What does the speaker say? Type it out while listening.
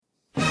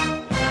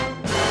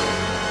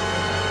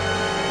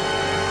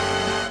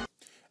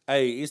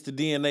Hey, it's the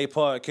DNA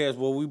podcast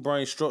where we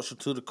bring structure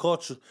to the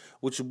culture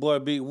with your boy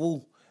Big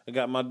Woo. I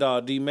got my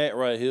dog D Matt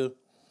right here.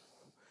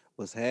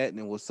 What's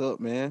happening? What's up,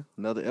 man?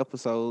 Another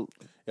episode.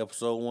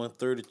 Episode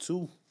 132.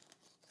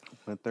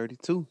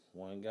 132.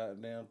 One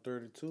goddamn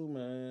 32,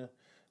 man.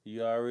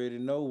 You already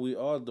know we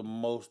are the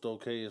most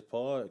okayest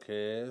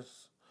podcast.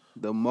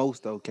 The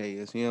most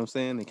okayest, you know what I'm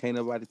saying? And can't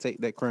nobody take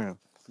that crown.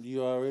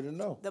 You already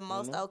know. The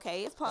most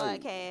okayest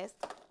podcast.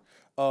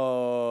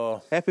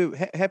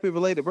 Happy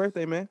belated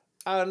birthday, man.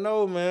 I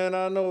know, man.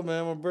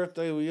 My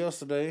birthday was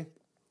yesterday.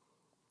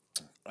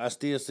 I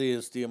still say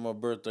it's still my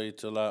birthday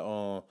till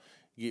I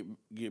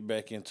get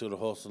back into the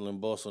hustle and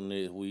bustle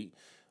next week.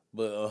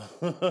 But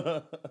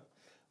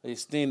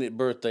extended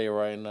birthday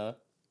right now.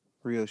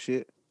 Real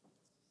shit.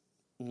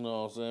 You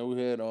know what I'm saying? We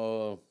had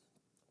what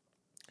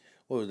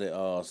was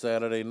that?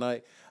 Saturday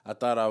night. I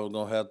thought I was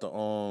gonna have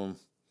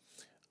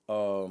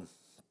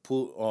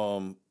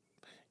to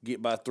get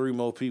about 3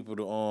 more people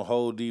to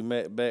hold D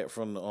Mac back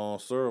from the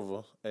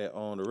server at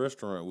the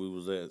restaurant we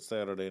was at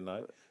Saturday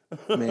night.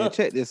 Man,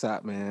 check this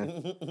out,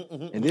 man.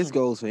 And this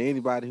goes for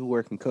anybody who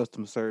work in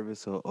customer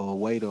service or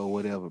waiter or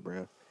whatever,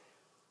 bro.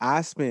 I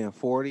spend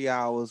 40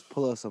 hours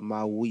plus of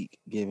my week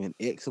giving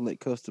excellent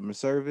customer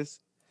service,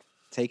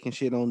 taking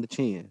shit on the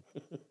chin.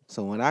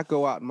 So when I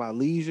go out in my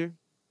leisure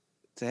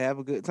to have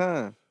a good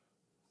time,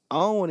 I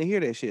don't want to hear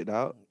that shit,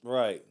 dog.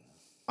 Right.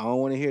 I don't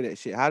want to hear that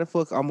shit. How the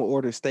fuck I'm gonna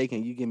order steak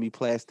and you give me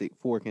plastic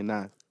fork and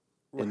knife?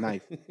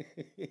 And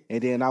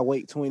then I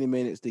wait 20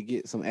 minutes to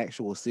get some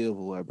actual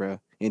silverware,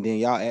 bro. And then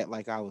y'all act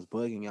like I was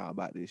bugging y'all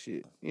about this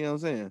shit. You know what I'm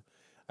saying?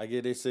 I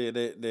guess they said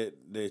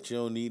that you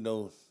don't need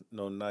no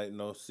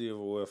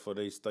silverware for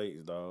they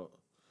steaks, dog.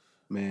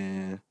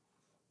 Man.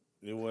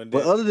 It wasn't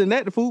but other than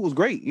that, the food was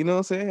great. You know what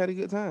I'm saying? Had a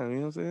good time. You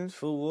know what I'm saying?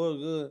 Food was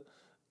good.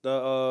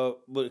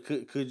 But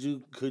could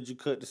you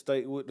cut the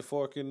steak with the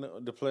fork and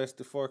the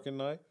plastic fork and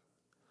knife?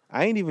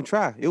 I ain't even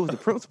try. It was the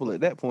principle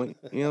at that point.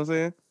 You know what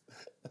I'm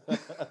saying?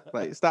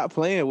 Like, stop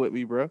playing with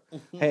me, bro.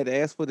 Had to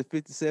ask for the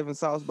 57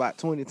 sauce about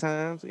 20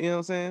 times. You know what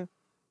I'm saying?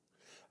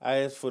 I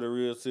asked for the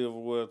real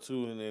silverware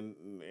too,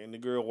 and the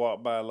girl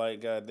walked by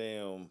like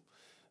goddamn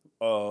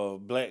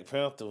Black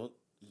Panther,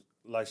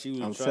 like she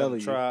was trying to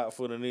try out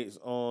for the next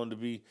to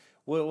be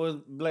what was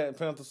Black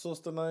Panther's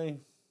sister name?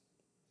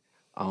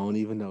 I don't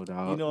even know,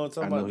 dog. You know what I'm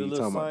talking about? The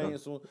little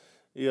science one.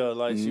 Yeah,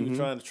 like she was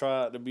trying to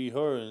try out to be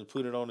her and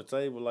put it on the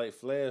table like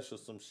Flash or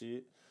some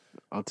shit.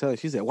 I'll tell you,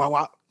 she said, wop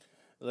wop.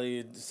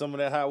 Like some of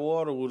that hot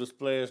water would have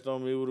splashed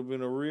on me. It would have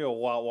been a real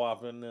wop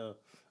wop in there.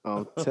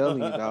 I'm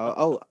telling you, dog.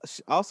 Oh,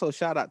 also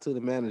shout out to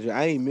the manager.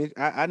 I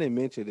didn't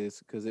mention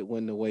this because it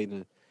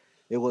wasn't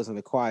it wasn't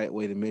a quiet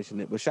way to mention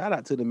it. But shout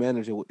out to the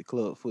manager with the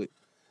club foot.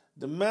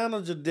 The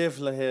manager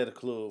definitely had a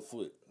club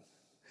foot.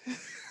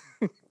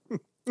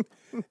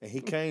 And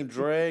he came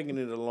dragging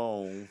it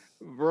along.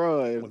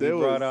 Bro, if when he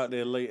brought out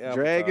that late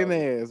appetizer. Dragging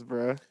ass,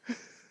 bro.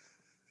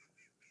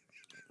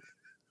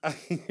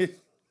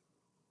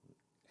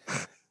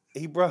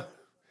 He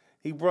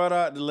brought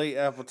out the late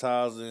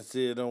appetizer and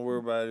said, "Don't worry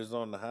about it. It's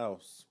on the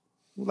house."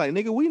 Like,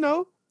 nigga, we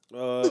know.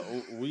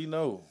 We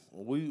know.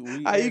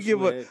 We how you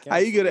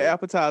get an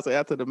appetizer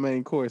after the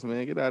main course,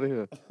 man? Get out of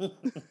here.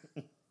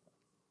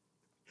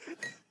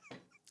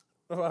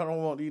 I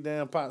don't want these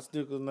damn pot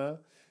stickers now.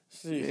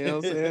 Shit. You know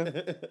what I'm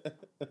saying?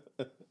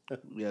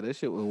 Yeah, that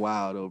shit was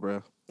wild though,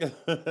 bro.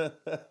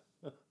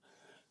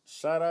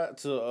 Shout out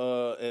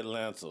to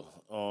Atlanta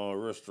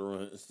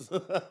restaurants.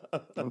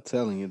 I'm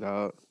telling you,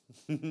 dog.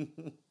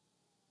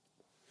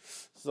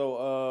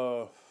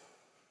 So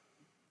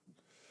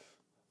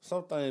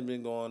something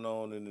been going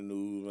on in the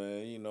news,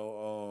 man. You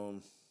know,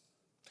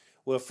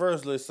 well,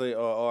 first let's say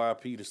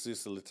R.I.P. to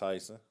Cicely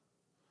Tyson.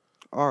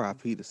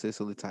 R.I.P. to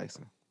Cicely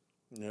Tyson.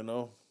 You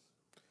know,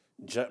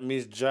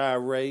 Miss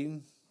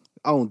Gyrating.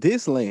 On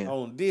this land.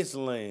 On this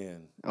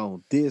land.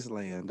 On this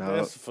land, dog.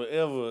 That's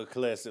forever a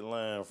classic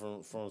line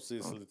from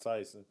Cicely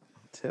Tyson.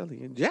 I'm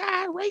telling you.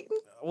 Gyrating.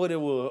 What it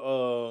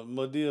was,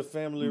 Madea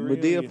Family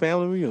Reunion. Madea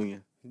Family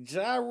Reunion.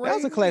 Gyrating. That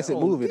was a classic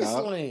movie, this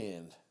dog.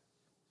 Land.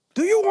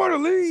 Do you want to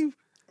leave?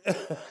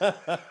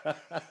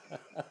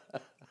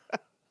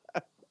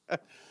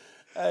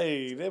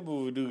 Hey, that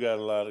movie do got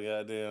a lot of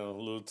goddamn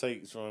little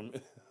takes from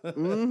it.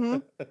 Mm-hmm.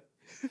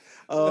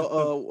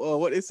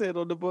 What they said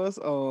on the bus,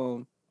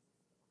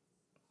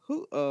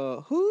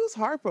 who's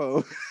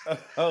Harpo?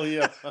 Oh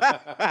yeah.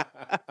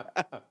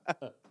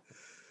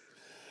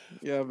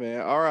 Yeah,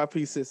 man.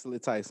 R.I.P. Cicely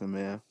Tyson,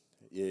 man.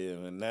 Yeah,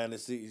 man.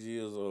 96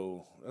 years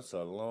old. That's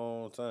a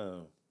long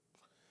time.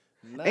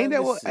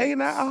 96. Ain't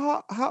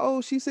that how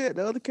old she said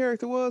the other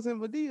character was in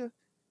Madea?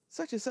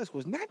 Such and such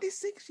was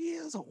 96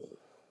 years old.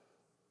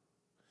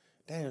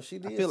 Damn, she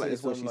did. I feel like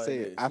that's what she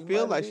said. I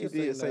feel like she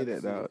did say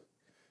that, dog.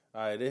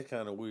 All right, that's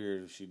kind of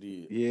weird if she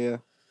did. Yeah.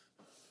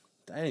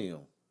 Damn.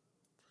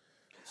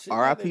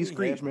 R.I.P.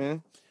 Screech,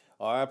 man.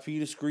 R.I.P.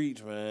 to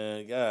Screech,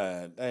 man.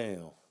 God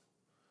damn.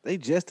 They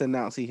just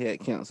announced he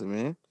had cancer,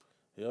 man.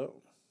 Yep.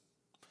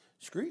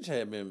 Screech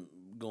had been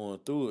going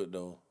through it,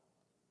 though.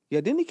 Yeah,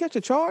 didn't he catch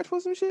a charge for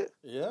some shit?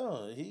 Yeah,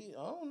 I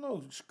don't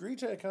know.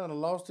 Screech had kind of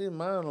lost his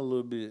mind a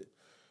little bit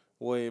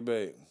way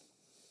back.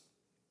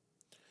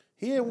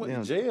 He had went to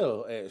Damn.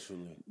 jail,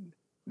 actually.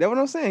 That's what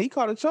I'm saying. He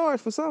caught a charge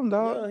for something,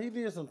 dog. Yeah, he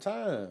did some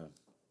time.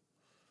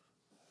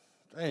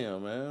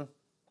 Damn, man.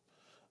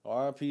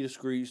 R.I.P. to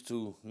Screech,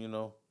 too, you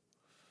know.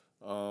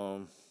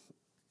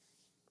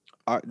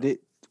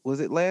 Was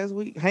it last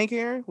week? Hank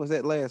Aaron? Was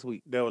that last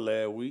week? That was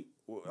last week.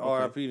 Okay.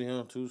 R.I.P. to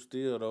him, too,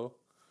 still, though.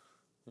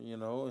 You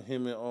know,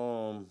 him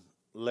and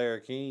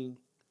Larry King.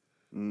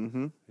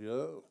 Mm-hmm.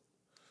 Yeah.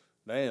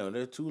 Damn,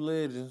 they're 3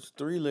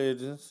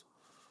 legends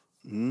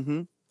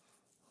Mm-hmm.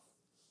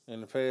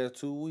 in the past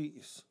 2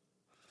 weeks.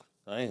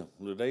 Damn,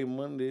 today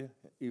Monday,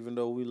 even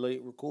though we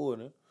late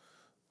recording,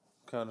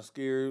 kind of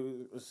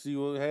scary to see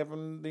what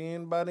happened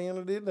then by the end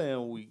of this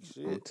damn week.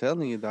 Shit. I'm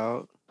telling you,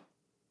 dog.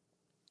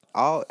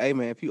 Hey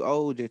man, if you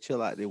old, just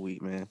chill out this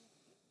week, man.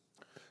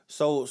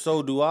 So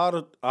do all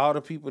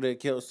the people that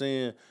kept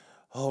saying,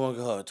 "Oh my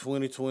God,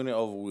 2020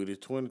 over with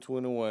it,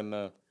 2021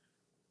 now."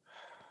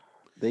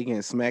 They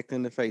getting smacked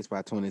in the face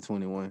by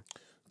 2021.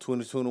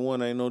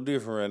 2021 ain't no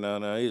different right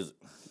now, is it?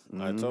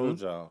 Mm-hmm. I told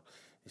y'all,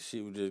 this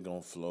shit was just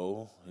gonna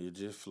flow. It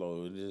just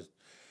flow. It just,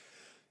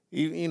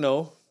 you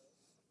know,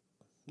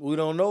 we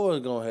don't know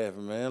what's gonna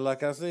happen, man.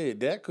 Like I said,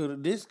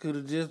 this could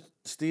have just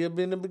still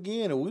been the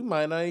beginning. We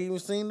might not even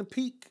seen the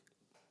peak.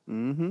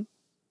 Mm-hmm.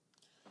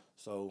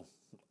 So,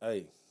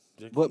 hey,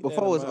 just But keep that in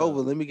before it's mind. over,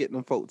 let me get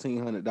them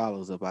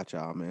 $1,400 up out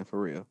y'all, man, for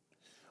real.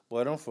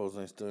 Boy, them folks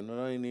ain't studying.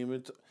 I ain't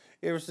even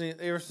ever since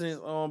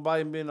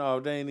Biden been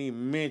off, they ain't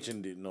even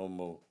mentioned it no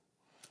more.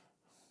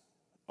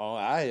 Oh,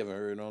 I haven't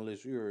heard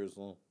unless you heard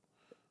something.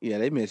 Yeah,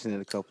 they mentioned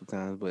it a couple of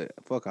times, but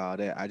fuck all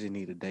that. I just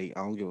need a date.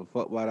 I don't give a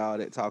fuck about all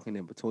that talking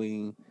in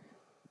between.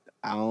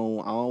 I don't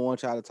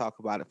want y'all to talk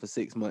about it for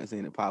 6 months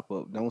and it pop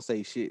up. Don't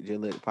say shit, just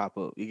let it pop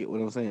up. You get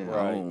what I'm saying?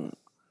 Right.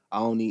 I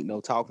don't need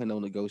no talking, no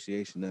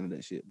negotiation, none of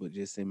that shit. But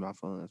just send my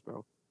funds,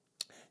 bro.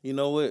 You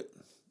know what?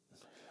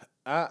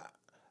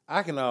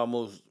 I can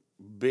almost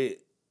bet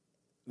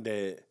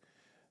that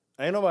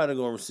ain't nobody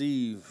gonna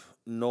receive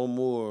no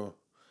more.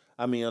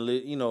 I mean,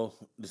 unless,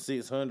 the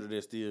 600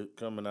 that's still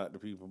coming out to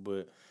people,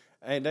 but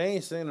they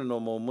ain't sending no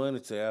more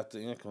money till after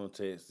income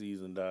tax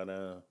season die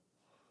down.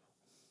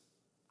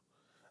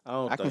 I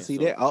don't I can think see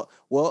so. that.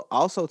 Well,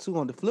 also too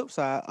on the flip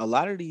side, a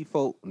lot of these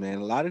folk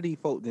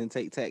didn't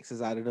take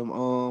taxes out of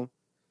them.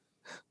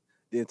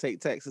 Didn't take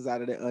taxes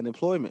out of their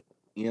unemployment.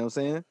 You know what I'm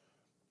saying?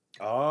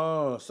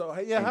 Oh, so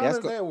yeah, And how does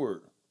that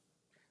work?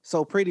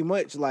 So pretty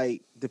much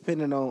like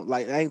depending on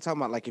like I ain't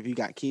talking about like if you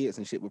got kids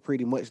and shit, but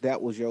pretty much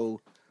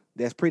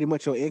that's pretty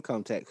much your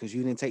income tax because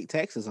you didn't take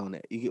taxes on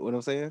that. You get what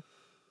I'm saying?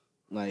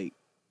 Like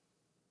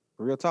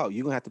real talk,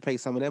 you're gonna have to pay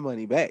some of that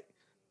money back.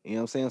 You know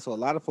what I'm saying? So a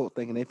lot of folks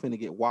thinking they finna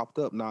get whopped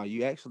up. Nah,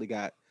 you got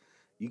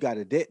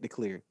a debt to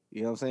clear.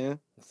 You know what I'm saying?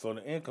 For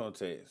the income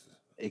tax.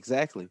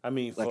 Exactly. I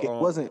mean, Like for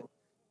it wasn't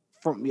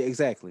from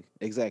exactly,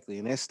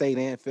 and that's state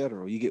and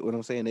federal. You get what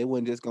I'm saying? They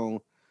wasn't just gonna,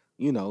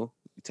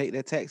 take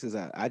their taxes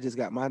out. I just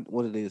got my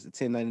what it is, the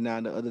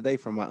 1099 the other day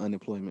from my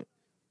unemployment.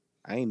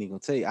 I ain't even gonna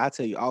tell you. I'll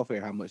tell you off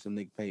air how much them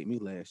niggas paid me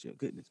last year.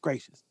 Goodness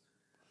gracious.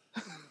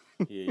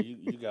 yeah,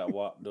 you got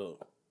whopped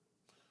up.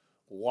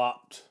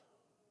 Whopped.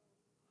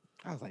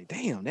 I was like,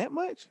 damn, that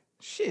much?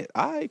 Shit.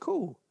 All right,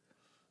 cool.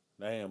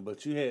 Damn,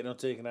 but you had them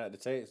taking out the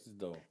taxes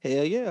though.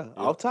 Hell yeah, Yep.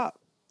 off top.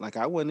 Like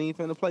I wasn't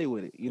even finna play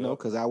with it, Yep.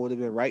 because I would have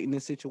been right in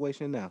this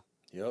situation now.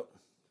 Yep.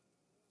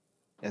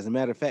 As a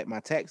matter of fact,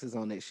 my taxes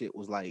on that shit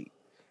was like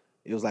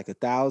it was like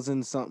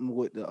 1,000 something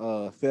with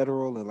the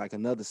federal and like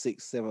another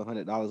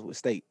 $600-700 with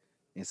state,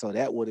 and so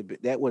that would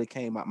have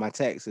came out my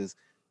taxes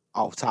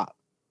off top.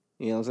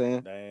 You know what I'm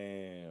saying?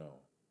 Damn.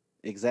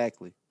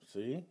 Exactly.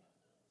 See?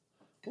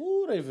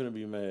 Ooh, they finna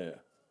be mad.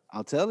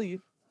 I'm telling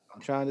you.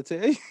 I'm trying to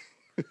tell you.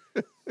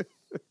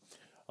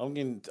 I'm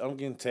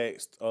getting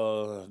taxed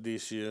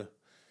this year,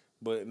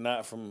 but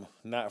not from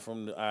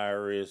the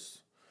IRS,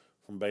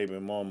 from baby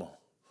mama.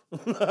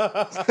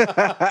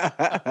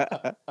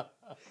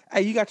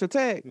 Hey, you got your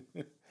tag?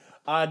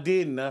 I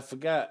didn't. I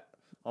forgot.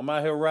 I'm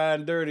out here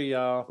riding dirty,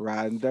 y'all.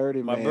 Riding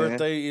dirty, My man.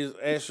 birthday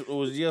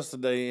was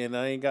yesterday, and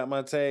I ain't got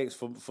my tags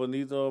for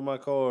neither of my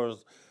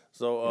cars.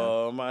 So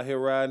I'm out here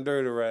riding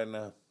dirty right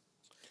now.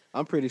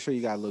 I'm pretty sure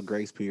you got a little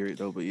grace period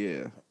though, but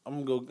yeah.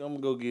 I'm gonna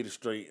go get it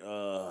straight.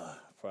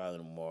 Probably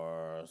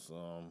tomorrow. Or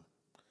some.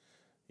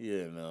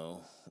 Yeah,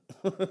 no.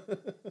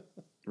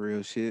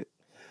 Real shit.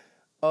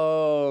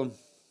 Um,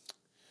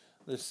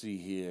 let's see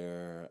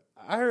here.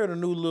 I heard a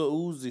new Lil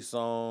Uzi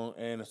song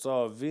and I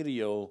saw a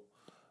video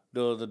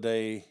the other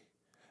day.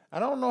 I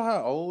don't know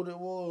how old it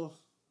was.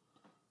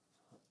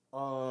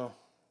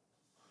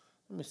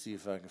 Let me see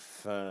if I can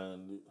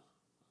find it.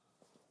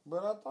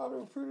 But I thought it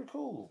was pretty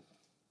cool.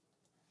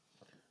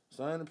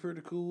 Sounded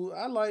pretty cool.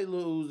 I like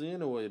Lil Uzi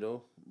anyway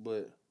though,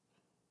 but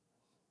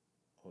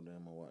oh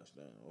damn, my watch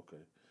down.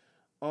 Okay.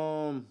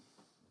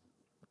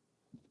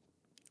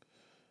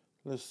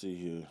 Let's see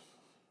here.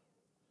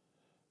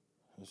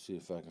 Let's see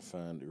if I can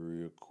find it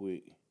real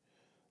quick.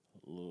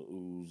 Lil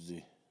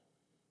Uzi.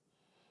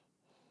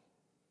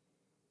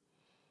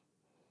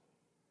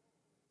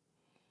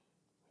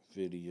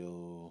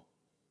 video.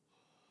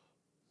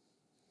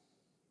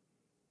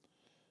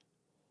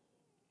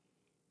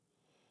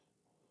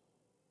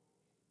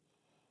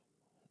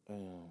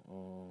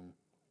 Damn,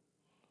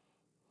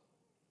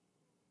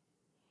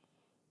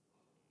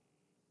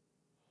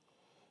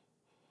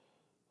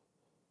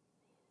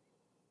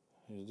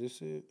 is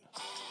this it?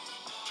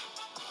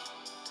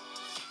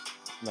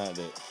 Not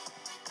that.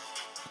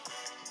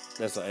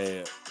 That's an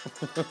ad.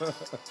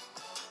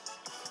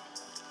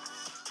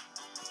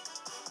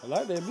 I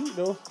like that beat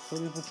though for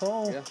the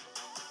Patron. Yeah.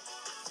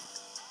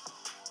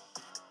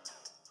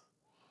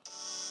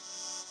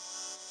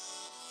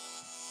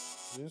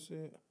 Is this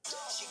it?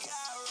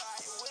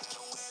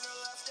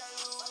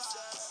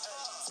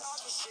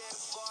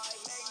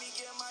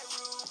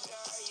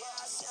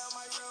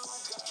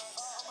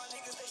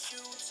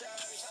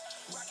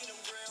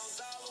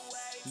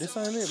 This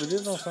ain't it, but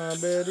this don't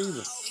sound bad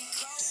either.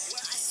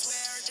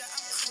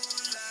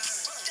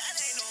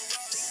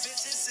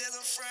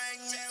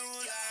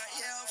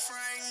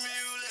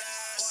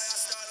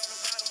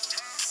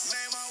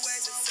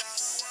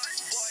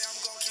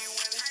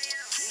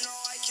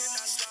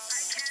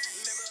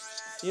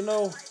 You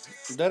know,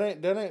 that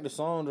ain't the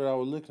song that I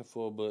was looking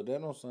for, but that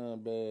don't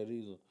sound bad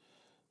either.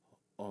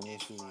 On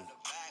this is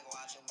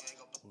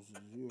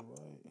you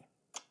right?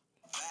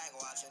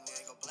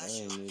 That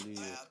ain't it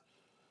either.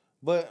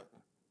 But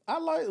I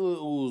like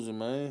Lil Uzi,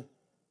 man.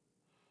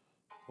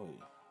 Wait,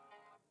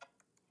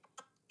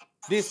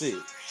 this it.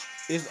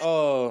 It's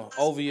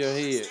over your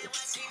head.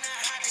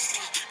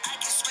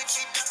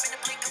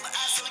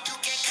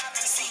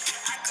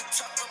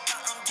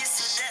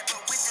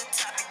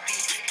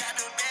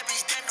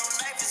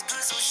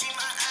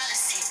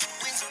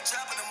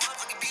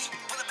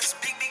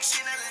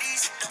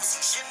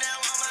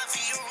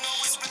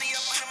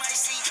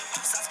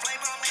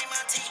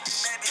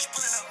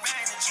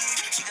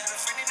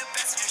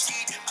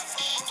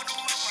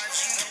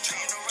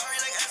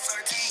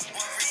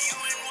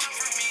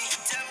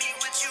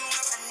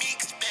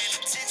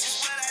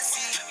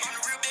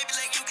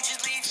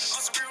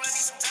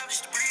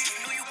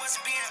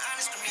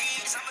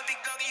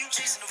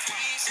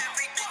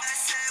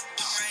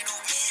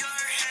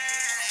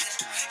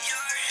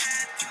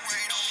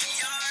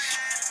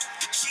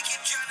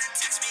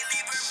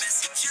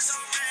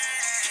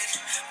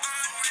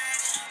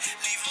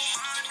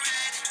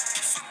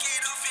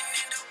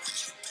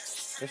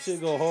 That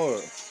shit go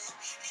hard.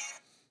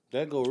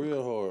 That go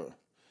real hard.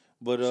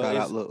 But Shout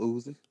out it's Lil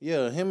Uzi.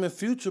 yeah, him and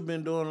Future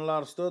been doing a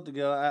lot of stuff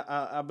together.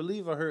 I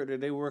believe I heard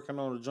that they working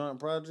on a joint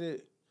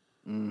project.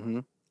 Mm-hmm.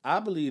 I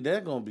believe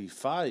that gonna be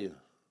fire.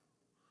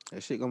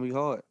 That shit gonna be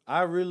hard.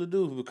 I really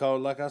do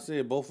because, like I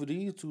said, both of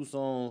these two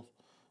songs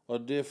are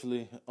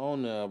definitely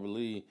on there. I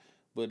believe,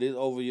 but this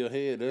Over Your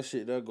Head, that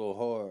shit that go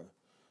hard.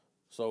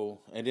 So,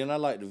 and then I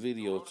like the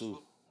video too.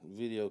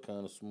 Video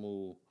kind of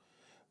smooth.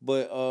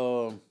 But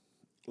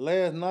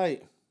last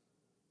night,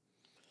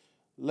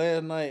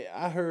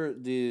 I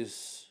heard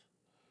this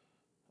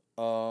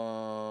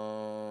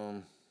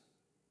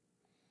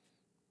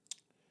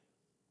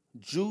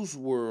Juice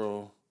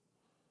World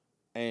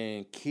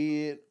and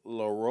Kid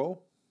Laroi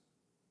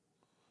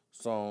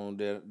song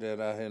that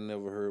I had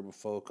never heard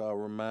before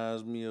called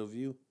Reminds Me of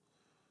You.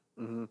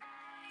 Mm-hmm.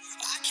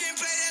 I can't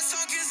play that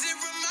song cause it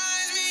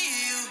reminds me of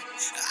you.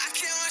 I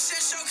can't watch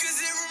that show cause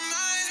it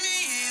reminds me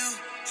of you.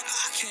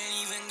 I can't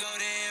even go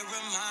there, it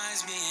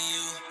reminds me of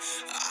you.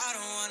 I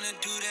don't wanna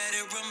do that,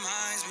 it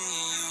reminds me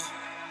of you.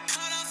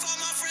 Cut off all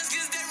my friends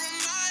cause they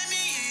remind me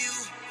of you.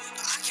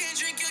 I can't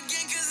drink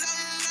again cause I'm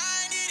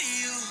reminded of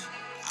you.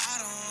 I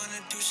don't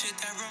wanna do shit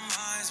that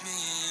reminds me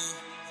of you.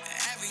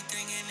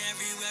 Everything and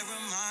everywhere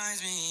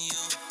reminds me of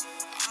you.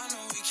 I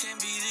know we can't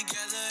be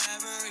together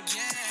ever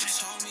again. You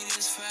told me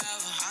this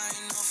forever, I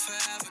ain't know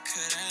forever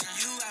could end.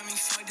 You had me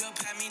fucked up,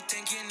 had me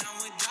thinking I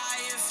would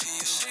die if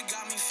you. Shit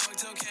got me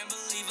fucked up, can't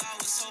believe I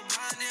was so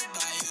blinded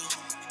by you.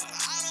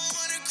 I don't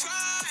wanna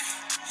cry,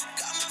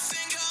 got my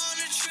finger on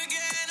the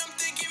trigger and I'm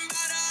thinking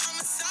about a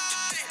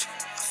homicide.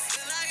 I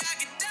feel like I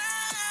could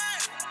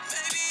die.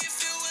 Maybe if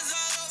it was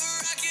all over,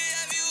 I could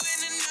have you in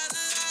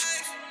another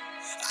life.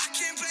 I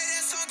can't play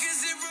that song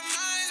cause it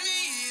reminds me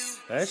of you.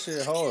 That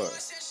shit hard.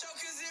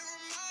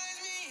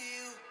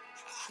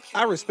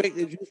 I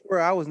respected Juice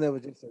WRLD. I was never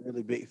just a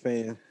really big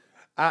fan.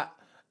 I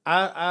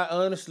I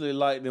honestly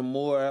liked him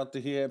more after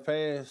he had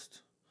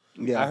passed.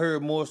 I Yeah.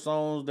 heard more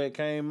songs that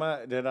came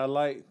out that I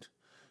liked.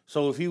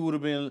 So if he would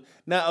have been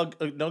now,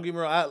 don't get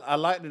me wrong, I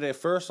liked that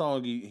first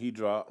song he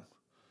dropped.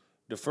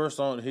 The first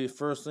song, his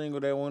first single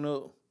that went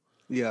up.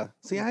 Yeah.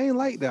 See, I ain't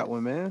like that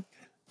one, man.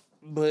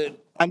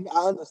 But I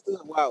understood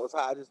why it was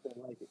hot. I just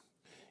didn't like it.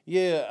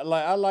 yeah,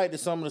 like I liked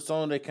some of the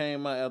songs that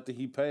came out after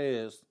he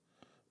passed.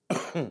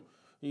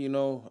 You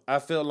know, I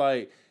felt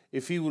like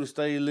if he would have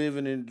stayed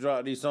living and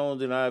dropped these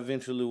songs, then I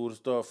eventually would have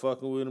started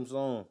fucking with him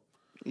some.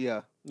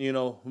 Yeah. You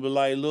know, but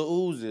like Lil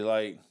Uzi,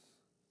 like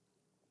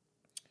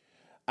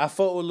I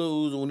fucked with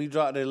Lil Uzi when he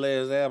dropped that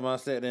last album. I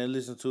sat there and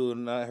listened to it,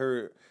 and I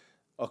heard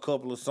a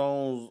couple of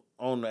songs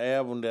on the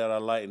album that I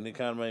liked, and it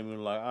kind of made me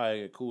like, all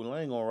right, cool.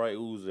 I ain't gonna write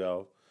Uzi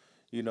off.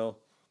 you know.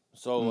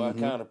 So I Mm-hmm.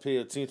 kind of pay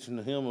attention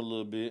to him a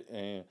little bit,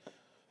 and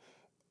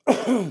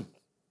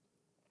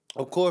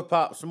of course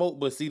Pop Smoke.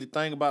 But see, the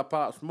thing about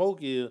Pop Smoke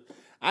is,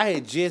 I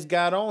had just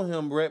got on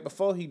him right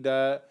before he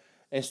died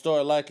and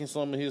started liking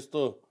some of his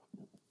stuff.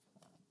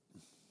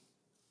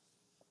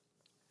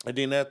 And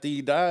then after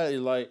he died,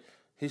 it's like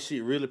his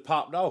shit really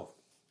popped off.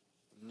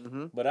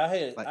 Mm-hmm. But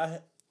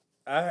Like,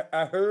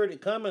 I heard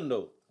it coming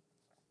though.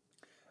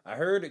 I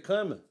heard it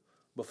coming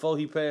before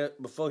he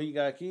passed, before he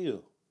got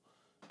killed.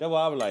 That's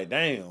why I was like,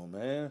 damn,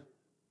 man.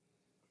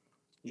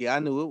 yeah, I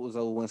knew it was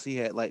over once he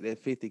had like that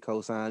 50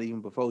 cosign even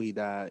before he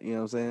died. You know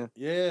what I'm saying?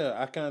 Yeah,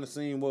 I kind of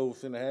seen what was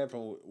finna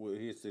happen with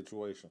his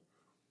situation.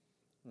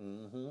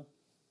 Mm-hmm.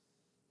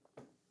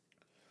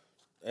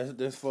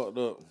 That's fucked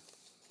up.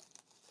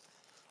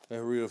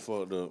 That's real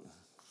fucked up.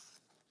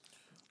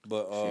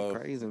 But Shit,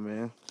 crazy,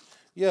 man.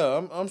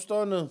 yeah, I'm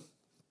starting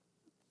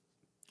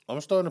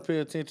to pay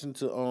attention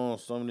to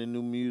some of the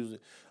new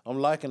music. I'm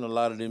liking a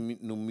lot of the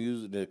new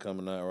music that's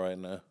coming out right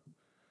now.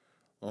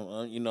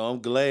 I'm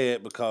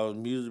glad because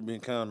music been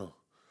kind of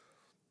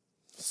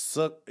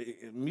suck.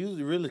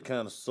 Music really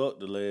kind of sucked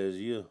the last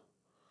year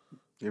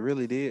It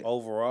really did.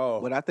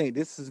 overall. But I think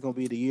this is gonna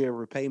be the year of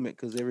repayment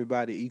because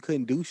everybody, you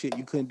couldn't do shit,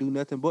 you couldn't do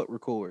nothing but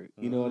record.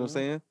 You know what I'm Hmm.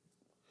 saying?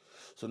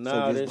 So So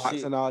now just that shit,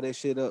 boxing all that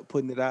shit up,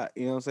 putting it out.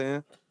 You know what I'm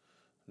saying?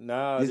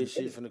 now This this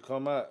shit better, finna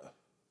come out.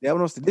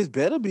 this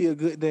better be a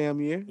good damn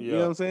year. You know what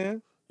Yeah. I'm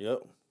saying?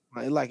 Yep.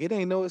 Like it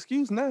ain't no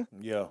excuse now.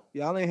 Yeah.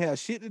 Y'all ain't have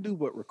shit to do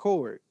but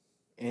record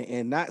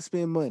and not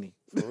spend money.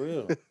 For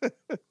real.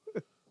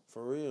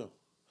 For real.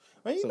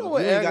 Man, you So know if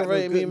what you ain't got no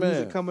aggravated me, good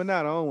music man? coming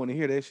out, I don't want to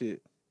hear that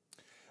shit.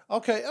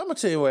 Okay, I'm gonna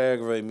tell you what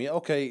aggravated me.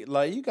 Okay,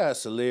 like you got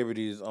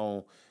celebrities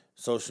on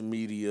social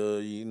media,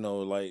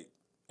 like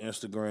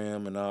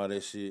Instagram and all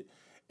that shit,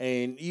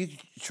 and you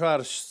try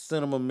to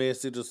send them a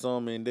message or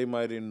something, and they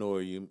might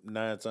ignore you.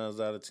 9 times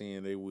out of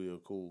 10, they will.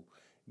 Cool,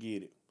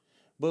 get it.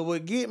 But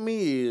what get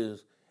me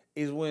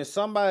is when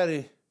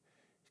somebody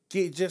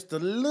get just a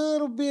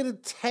little bit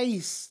of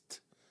taste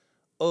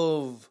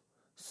of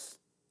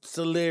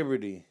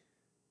celebrity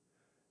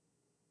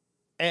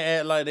and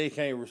act like they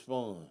can't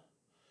respond.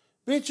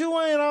 Bitch, you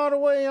ain't all the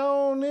way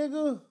on,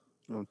 nigga.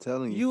 I'm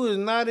telling you. You is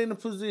not in a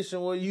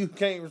position where you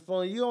can't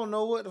respond. You don't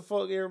know what the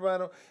fuck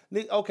everybody.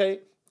 Okay,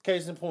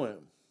 case in point.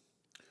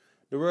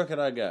 The record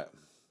I got.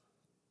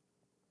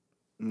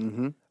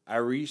 Mm-hmm. I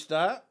reached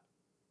out.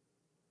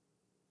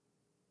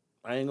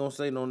 I ain't gonna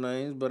say no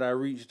names, but I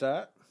reached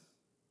out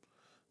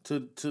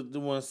to the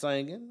one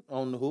singing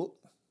on the hook.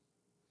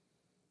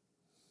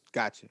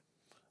 Gotcha.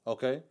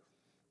 Okay,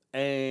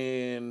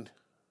 and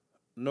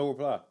no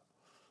reply.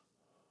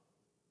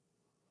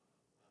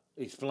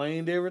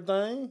 Explained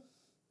everything.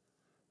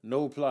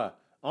 No reply.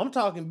 I'm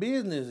talking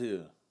business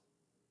here.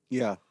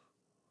 Yeah.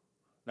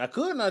 Now,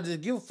 couldn't I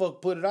just give a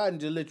fuck, put it out, and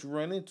just let you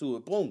run into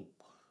it? Boom.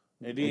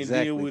 And then deal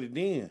Exactly. with it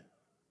then.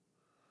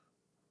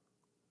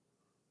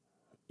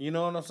 You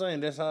know what I'm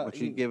saying? That's how. But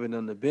you're giving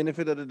them the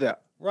benefit of the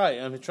doubt. Right.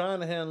 I'm trying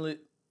to handle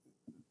it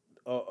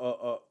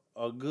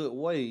a good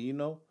way, you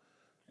know?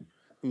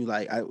 You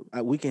like,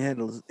 we can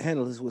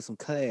handle this with some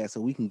class,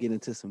 so we can get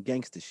into some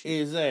gangster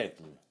shit.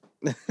 Exactly.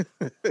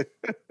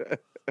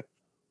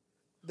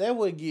 That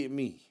would get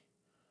me.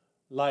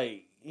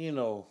 Like, I'm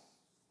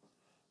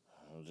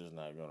just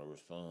not going to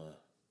respond.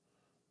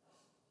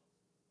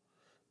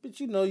 But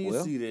you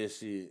Well, see that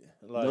shit.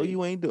 Like, no,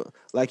 you ain't doing.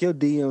 Like your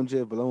DM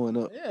just blowing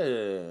up.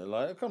 yeah,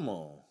 like, come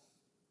on.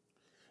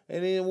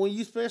 And then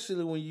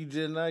especially when you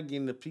just not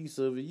getting a piece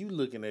of it, you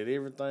looking at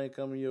everything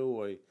coming your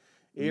way.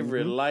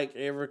 Every Mm-hmm. like,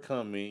 every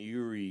comment,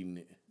 you reading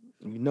it.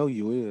 You know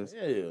you is.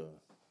 Yeah.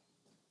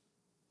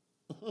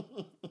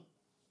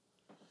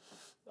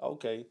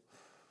 Okay.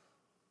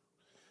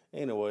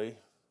 Anyway,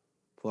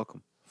 Fuck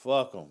them.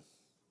 fuck them.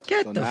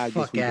 Get So the now I guess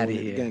fuck we out doing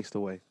of it the here. gangster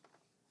way.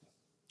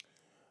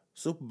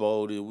 Super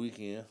Bowl this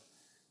weekend.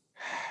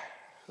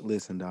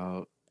 Listen,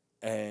 dog.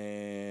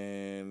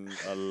 And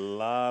a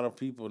lot of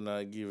people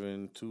not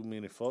giving too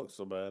many fucks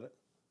about it.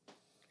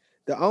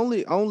 The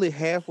only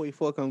halfway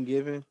fuck I'm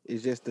giving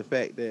is just the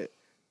fact that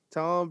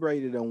Tom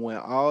Brady done won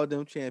all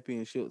them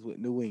championships with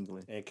New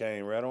England. And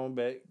came right on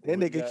back. That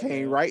nigga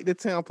came right to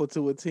Tampa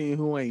to a team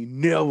who ain't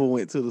never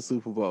went to the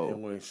Super Bowl.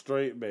 And went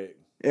straight back.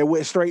 It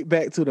went straight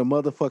back to the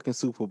motherfucking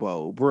Super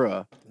Bowl,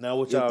 bruh. Now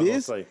what y'all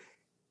gonna say?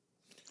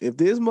 If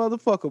this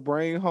motherfucker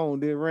bring home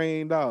this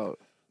ring, dog,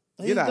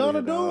 He's get out of gonna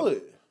here, do dog.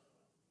 it.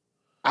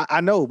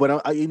 I know,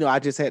 but I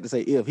just had to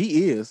say if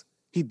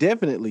he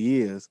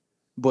definitely is.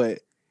 But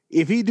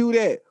if he do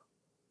that,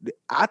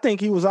 I think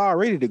he was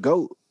already the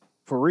GOAT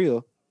for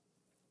real.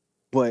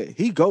 But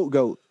he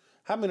GOAT.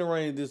 How many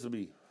rings this will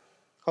be?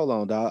 Hold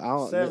on,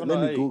 dog. Seven let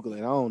or me eight. Google it.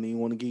 I don't even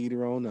want to give you the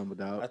wrong number,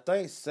 I dog.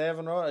 think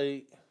 7 or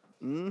 8.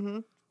 Mm-hmm.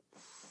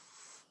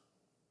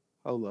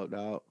 Hold up,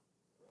 dog.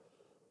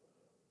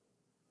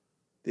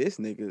 This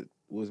nigga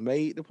was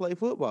made to play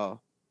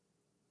football.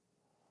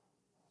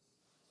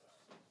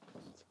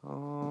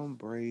 Tom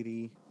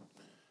Brady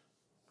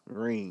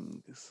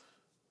rings.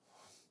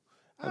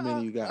 How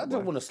many you got, I boy?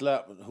 just want to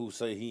slap who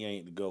say he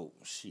ain't the GOAT.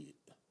 Shit.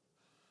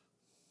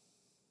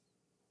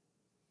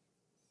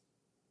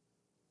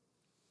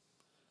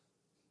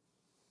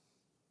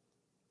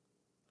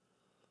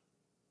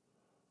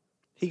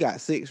 He got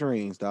 6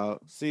 rings, dog.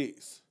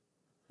 6.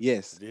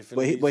 Yes, Different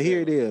but league but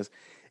here it 7. is.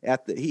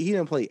 After he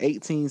done played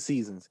 18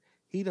 seasons.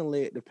 He done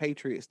led the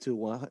Patriots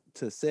to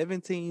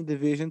 17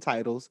 division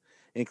titles,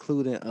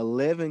 including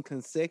 11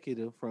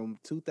 consecutive from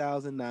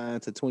 2009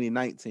 to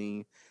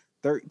 2019,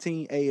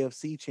 13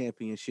 AFC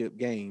championship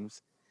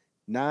games,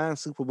 9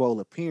 Super Bowl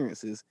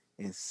appearances,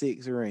 and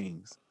 6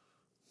 rings.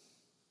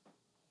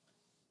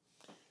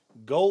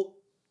 GOAT.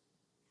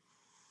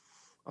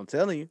 I'm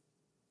telling you.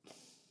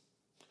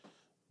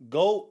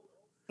 GOAT.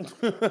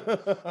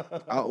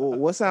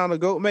 What sound a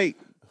goat make?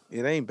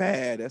 It ain't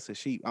bad. That's a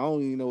sheep. I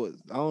don't even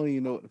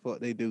know what the fuck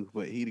they do,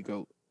 but he the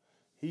goat.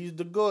 He's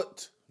the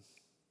GOAT.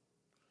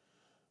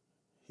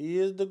 He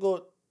is the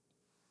GOAT.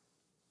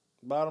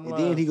 Bottom And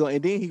line.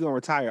 then he gonna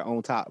retire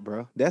on top,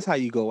 bro. That's how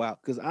you go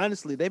out. Because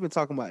honestly, they've been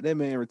talking about that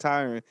man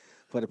retiring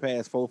for the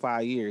past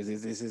 4-5 years.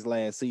 Is this his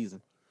last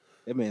season?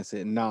 That man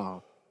said, "Nah,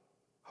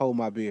 hold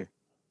my beer."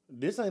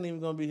 This ain't even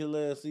gonna be his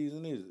last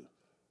season, is it?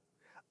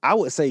 I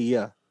would say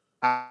yeah.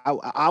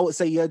 I would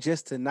say yeah,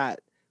 just to not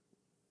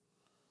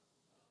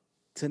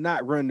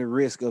run the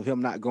risk of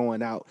him not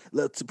going out.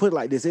 Look, to put it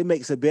like this, it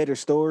makes a better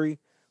story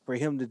for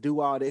him to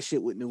do all that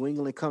shit with New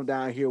England, come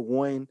down here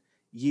 1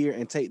 year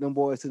and take them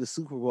boys to the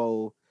Super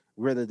Bowl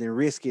rather than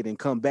risk it and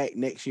come back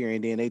next year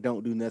and then they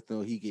don't do nothing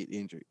or he get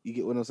injured. You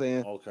get what I'm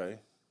saying? Okay.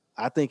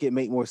 I think it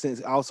make more sense.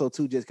 Also,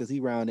 too, just because he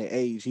around that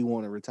age, he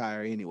want to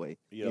retire anyway.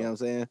 Yeah. You know what I'm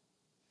saying?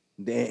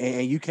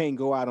 And you can't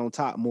go out on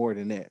top more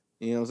than that.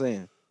 You know what I'm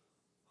saying?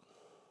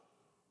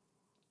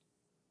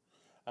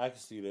 I can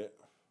see that.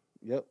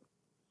 Yep.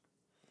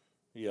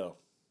 Yeah.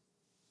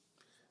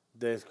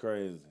 That's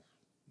crazy.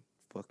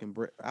 Fucking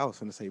Brett. I was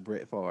gonna say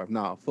Brett Favre.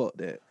 Nah, fuck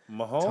that.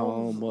 Mahomes,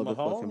 Tom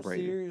motherfucking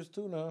Brady. serious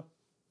too now.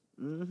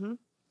 Mm-hmm.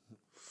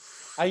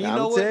 You Now,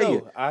 know I'ma what tell though?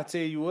 you. I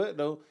tell you what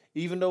though.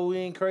 Even though we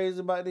ain't crazy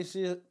about this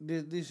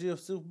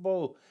year's Super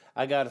Bowl,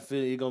 I got to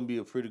feel it's gonna be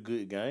a pretty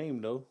good game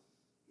though.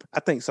 I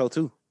think so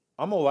too.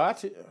 I'm gonna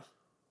watch it.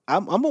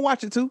 I'm gonna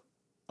watch it too.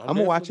 I'm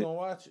gonna watch it. Gonna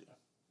watch it.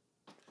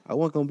 I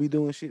wasn't gonna be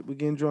doing shit but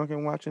getting drunk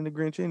and watching the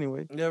Grinch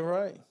anyway. Yeah,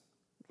 right.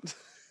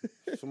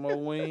 Some more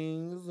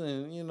wings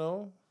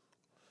and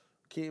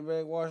kick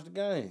back, watch the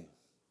game.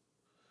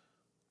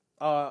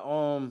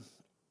 Oh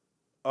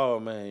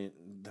man,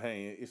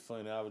 dang, it's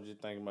funny. I was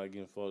just thinking about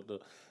getting fucked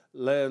up.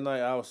 Last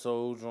night I was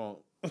so drunk.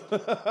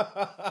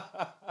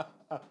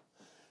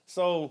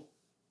 So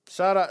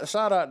shout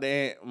out to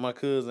Aunt, my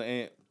cousin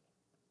Aunt.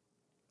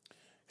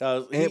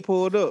 Cause Ant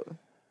pulled up.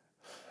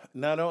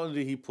 not only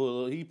did he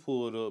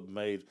pulled up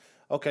major.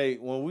 Okay,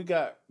 when we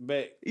got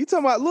back, You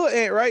talking about little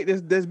Ant, right?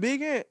 That's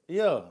big Ant.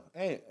 yeah,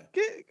 Aunt.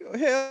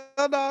 Hell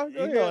no.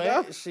 Go ahead,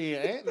 dog. Aunt,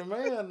 Aunt the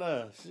man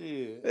now.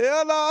 Shit.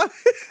 Hell no.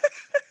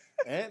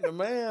 Aunt the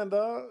man,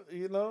 dog.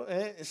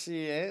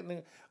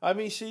 Aunt. I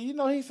mean,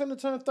 he finna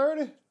turn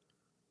 30.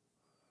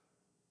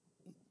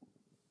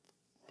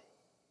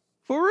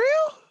 For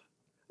real?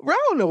 Bro,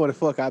 I don't know where the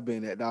fuck I've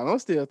been at, dog. I'm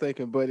still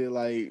thinking, buddy,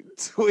 like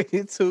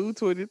 22,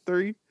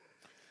 23.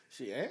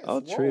 Aunt's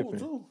I'm tripping.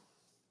 too.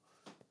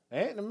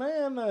 Aunt the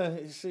man,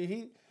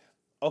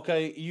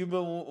 okay, you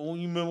remember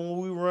when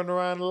we run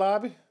around the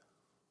lobby?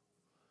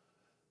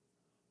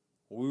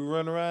 We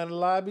run around the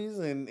lobbies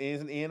and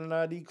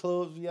NID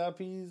clubs,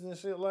 VIPs and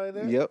shit like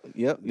that.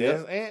 Yep.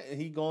 That's Ant.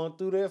 He going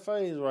through that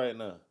phase right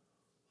now.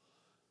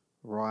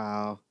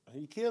 Wow.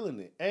 He killing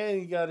it, and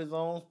he got his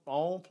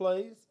own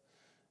place.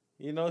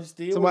 He's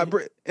still. So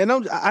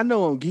I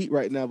know I'm geek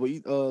right now, but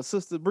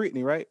Sister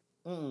Brittany, right?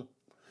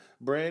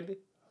 Brandy.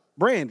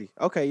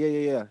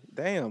 Okay, yeah.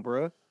 Damn,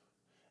 bro.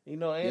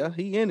 Ant,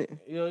 he in it.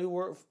 Yeah, he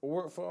work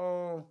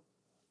for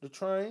the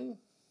train.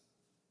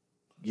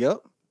 Yep.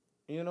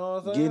 You know what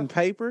I'm saying? Getting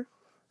paper.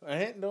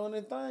 Ant doing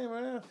his thing,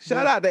 man.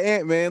 Shout out to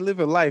Ant, man.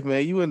 Living life,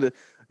 man. You in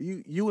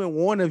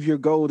one of your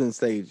golden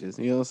stages.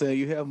 You know what I'm saying?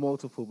 You have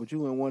multiple, but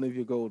you in one of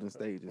your golden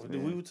stages,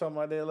 man. We were talking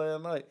about that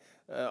last night.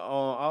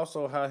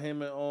 Also how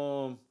him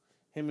and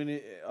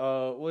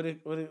what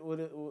it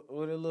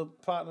little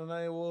partner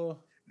name was.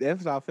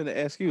 That's what I'm finna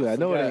ask you. I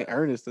know it ain't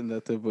Ernest or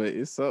nothing, but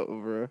it's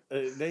something, bro.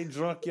 They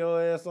drunk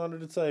your ass under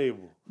the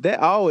table.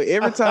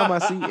 Every time I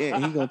see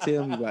Ant, he gonna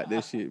tell me about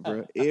that shit,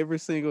 bro. Every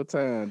single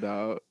time,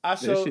 dog. That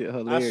shit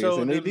hilarious,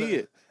 and they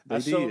did.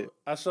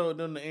 I showed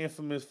them the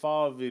infamous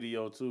fall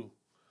video too,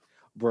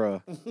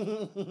 bro.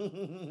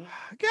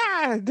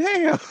 God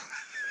damn.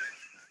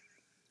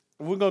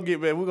 We're gonna get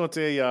back. We're gonna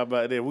tell y'all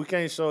about that. We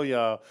can't show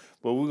y'all,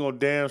 but we're gonna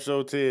damn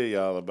sure tell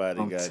y'all about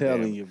it. I'm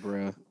telling you,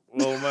 bro.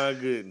 Oh my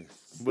goodness.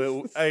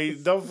 But hey,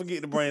 don't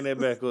forget to bring that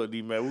back up,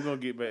 D-Man. We're gonna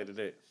get back to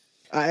that.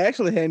 I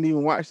actually hadn't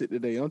even watched it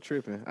today. I'm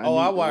tripping. I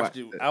watched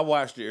it. I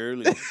watched it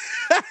earlier.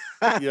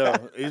 Yeah,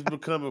 it's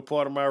becoming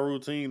part of my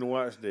routine to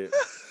watch that.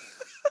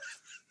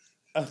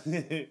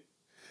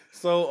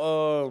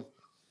 So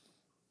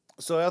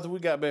after we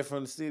got back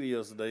from the city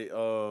yesterday,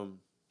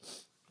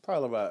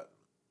 probably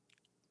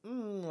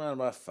around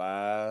about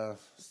 5,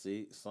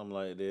 6, something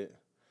like that.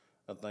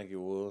 I think it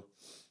was.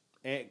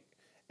 Aunt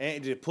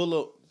just pull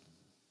up.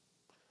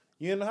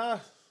 You in the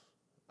house?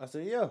 I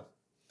said, yeah.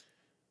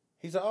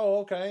 He said, "Oh,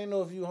 okay. I didn't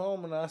know if you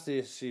home." And I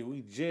said, "Shit,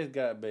 we just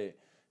got back."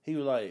 He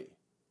was like,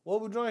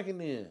 "What we drinking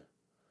then?"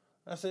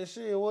 I said,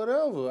 "Shit,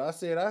 whatever." I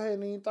said, "I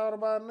hadn't even thought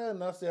about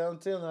nothing." I said, "I'm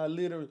telling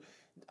you,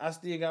 I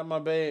still got my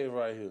bag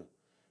right here."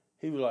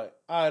 He was like,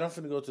 "All right, I'm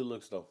finna go to the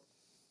liquor store."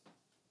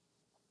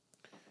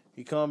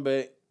 He come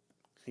back.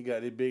 He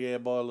got this big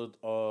ass bottle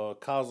of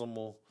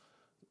Cosmo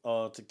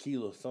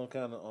tequila, some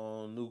kind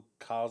of new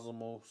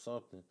Cosmo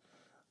something.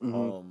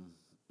 Mm-hmm.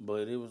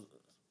 But it was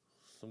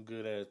some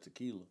good ass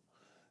tequila.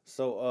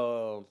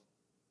 So,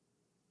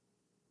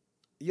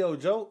 yo,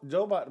 Joe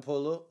about to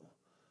pull up.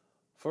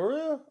 For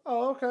real?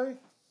 Oh, okay.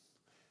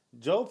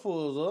 Joe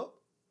pulls up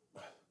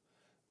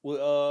with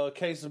a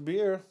case of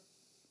beer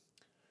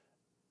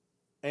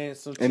and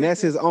some And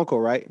that's chicken. his uncle,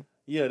 right?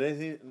 Yeah, that's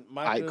his.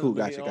 My All right, cool.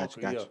 cousin, his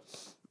Gotcha. uncle.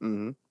 Yeah.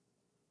 Mm-hmm.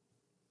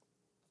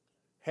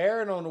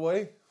 Harry on the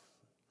way.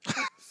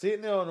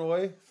 Sydney on the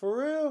way. For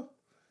real.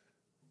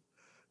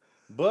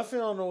 Buffy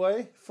on the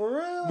way. For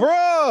real.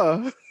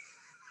 Bruh.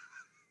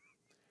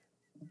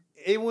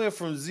 It went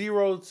from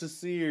 0 to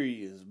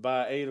serious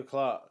by 8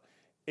 o'clock.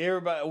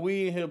 Everybody,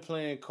 we in here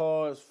playing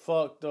cards,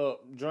 fucked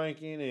up,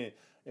 drinking,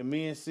 and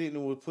me and Sydney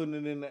was putting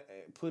it in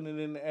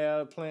the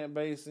air, plant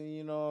basing.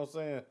 You know what I'm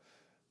saying?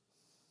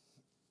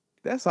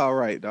 That's all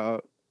right,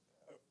 dog.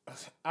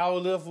 I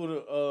was left with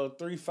a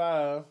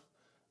 3-5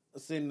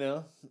 sitting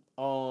there,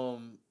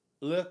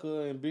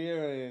 liquor and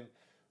beer, and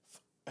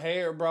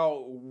Harry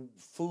brought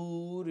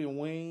food and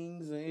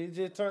wings, and it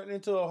just turned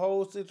into a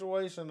whole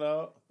situation,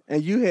 dog.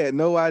 And you had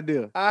no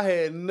idea. I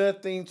had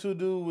nothing to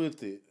do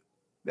with it.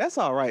 That's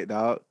all right,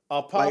 dog. A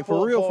Like pop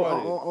for up real,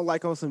 party.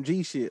 like on some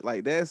G shit.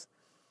 Like that's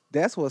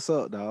what's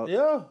up, dog.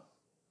 Yeah.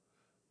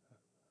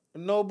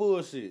 No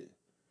bullshit.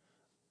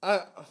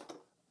 I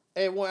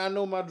I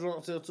know my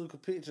drunk self took a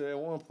picture at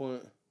one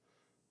point.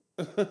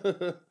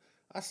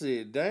 I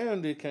said,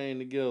 "Damn, they came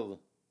together."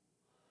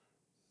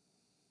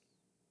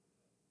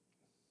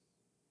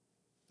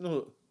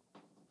 Look.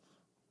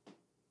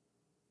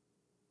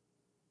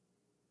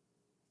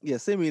 Yeah,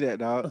 send me that,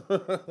 dog.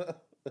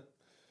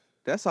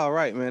 That's all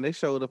right, man. They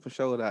showed up and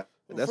showed out.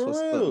 That's For what's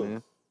up, real.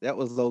 man. That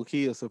was low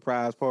key a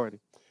surprise party.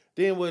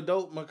 Then with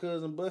dope, my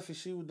cousin Buffy,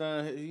 she was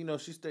down here. You know,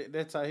 she stayed.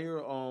 That's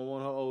Tahira on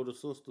one of her older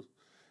sisters.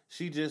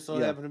 She just so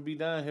Yeah, happened to be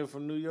down here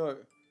from New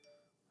York,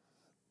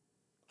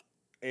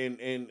 and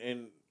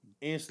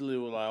instantly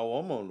was like, "Oh,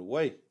 I'm on the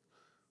way."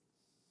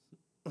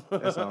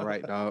 that's all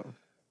right, dog.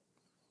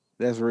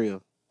 That's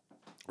real.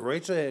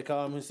 Rachel had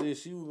called me and said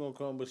she was gonna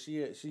come, but she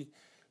had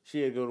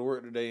to go to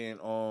work today,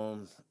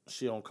 and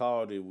she on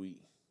call this week,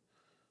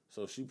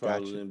 so she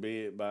probably was Gotcha. in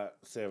bed by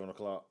 7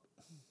 o'clock,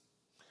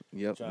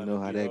 Yep, you trying to know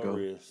how get that her go.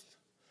 rest.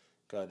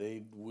 God,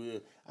 they will.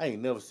 I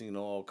ain't never seen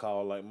no on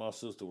call like my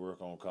sister work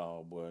on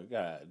call, boy.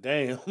 God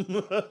damn,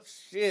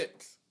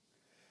 shit.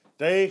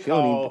 They She don't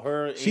even call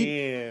her she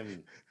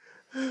in.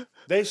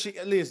 She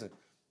listen.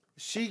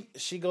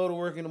 She go to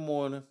work in the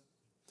morning.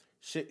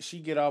 She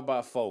get out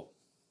by 4.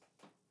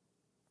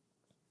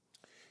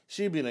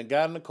 She been and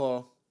got in the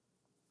car.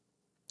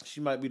 She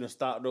might be done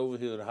stopped over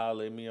here to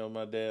holler at me or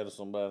my dad or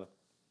somebody.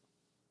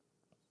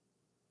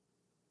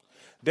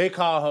 They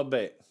call her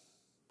back.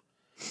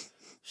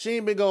 She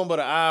ain't been gone but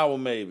an hour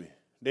maybe.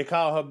 They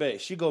call her back.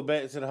 She go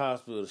back to the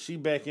hospital. She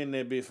back in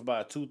that bitch for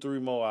about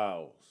 2-3 more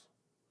hours.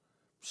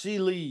 She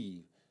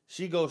leave.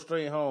 She go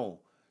straight home.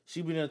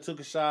 She been there, took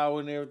a shower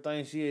and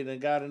everything. She had done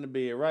got in the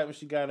bed. Right when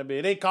she got in the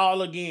bed, they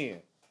call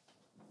again.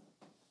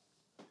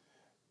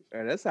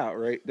 that's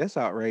outrageous. That's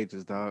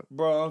outrageous, dog.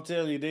 Bro, I'm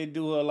telling you, they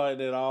do her like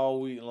that all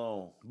week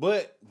long.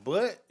 But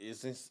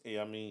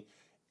I mean,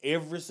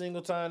 every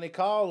single time they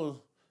call her,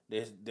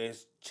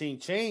 that's ching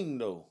ching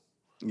though.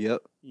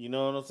 Yep. You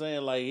know what I'm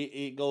saying? Like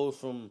it goes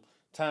from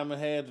time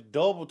and a half to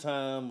double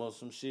time or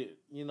some shit.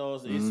 You know,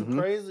 it's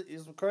Mm-hmm.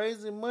 some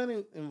crazy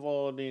money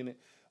involved in it.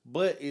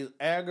 But it's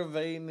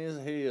aggravating as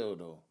hell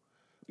though.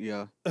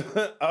 Yeah.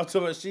 I'm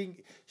talking about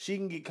she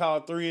can get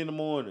called 3 in the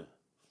morning.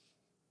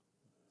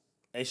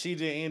 And she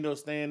just end up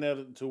staying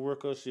there to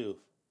work her shift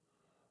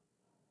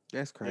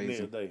That's the next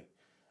crazy. day.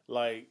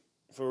 Like,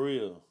 for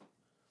real.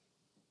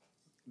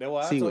 That's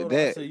why I See with told her,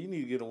 I that, said, you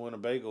need to get a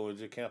Winnebago and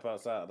just camp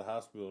outside the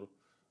hospital.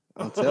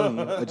 I'm telling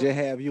you, or just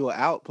have you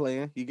out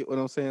playing. You get what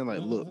I'm saying? Like,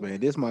 look, Mhm. man,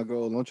 this my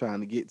goal I'm trying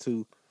to get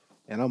to,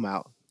 and I'm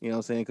out. You know what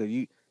I'm saying? Because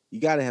you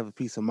got to have a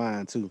peace of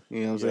mind too.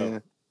 You know what I'm Yeah.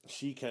 saying?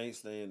 She can't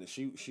stand it.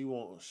 She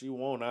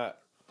want out.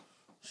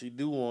 She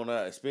do want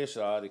out,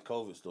 especially all the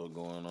COVID stuff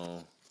going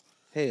on.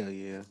 Hell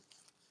yeah.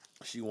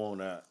 She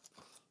want out.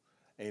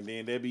 And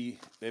then there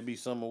be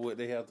some of what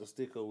they have to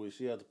stick her with.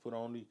 She have to put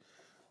on these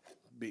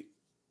big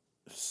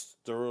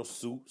sterile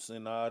suits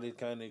and all that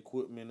kind of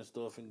equipment and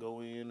stuff and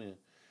go in and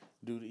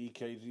do the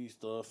EKG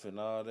stuff and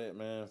all that,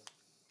 man.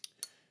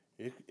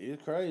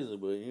 It's crazy,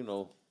 but you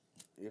know,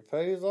 it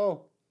pays off.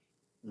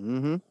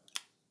 Mm-hmm.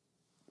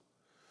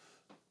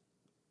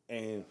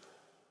 And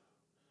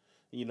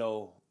you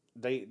know,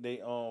 they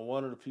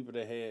one of the people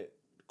that had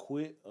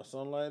quit or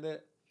something like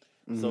that.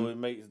 Mm-hmm. So it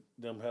makes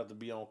them have to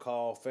be on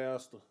call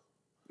faster.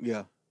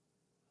 Yeah.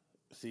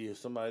 See,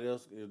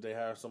 if they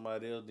hire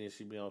somebody else, then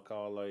she be on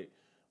call like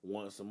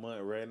once a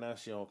month. Right now,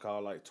 she on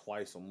call like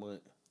twice a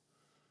month.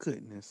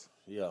 Goodness.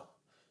 Yeah,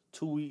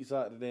 2 weeks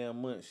out the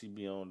damn month, she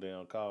be on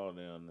damn call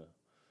down there.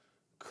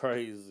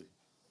 Crazy,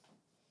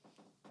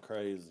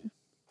 crazy.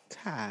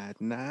 Tired,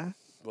 nah.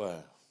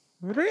 But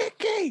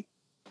Ricky!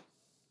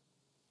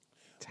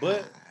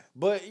 but Tired.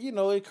 but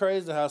it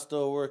crazy how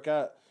stuff work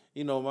out.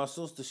 My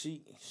sister,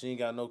 she ain't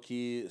got no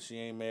kids. She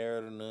ain't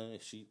married or nothing.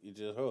 It's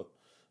just her.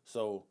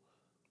 So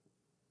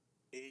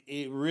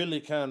it really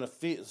kind of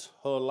fits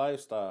her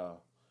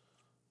lifestyle.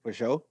 For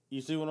sure.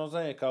 You see what I'm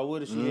saying? Cause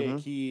what if she had Mm-hmm.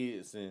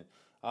 kids and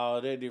all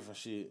that different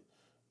shit?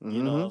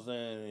 You know Mm-hmm. what I'm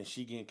saying? And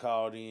she getting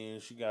called in.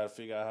 She got to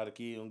figure out how the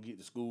kid gonna get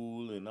to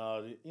school and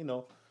all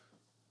that.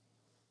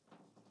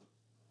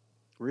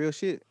 Real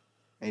shit.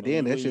 And When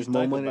then you that's when you just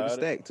more think money to about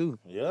it, stack too.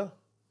 yeah,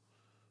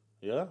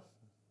 yeah.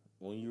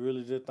 When you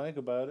really just think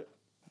about it,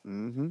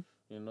 Mm-hmm.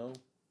 you know.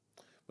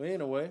 But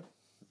anyway,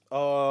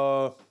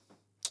 uh,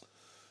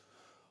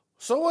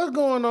 so what's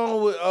going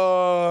on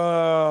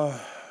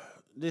with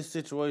this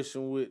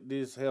situation with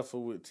this heifer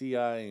with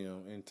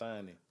TIM and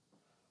Tiny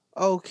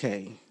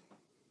Okay.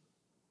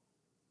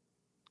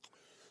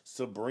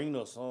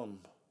 Sabrina something?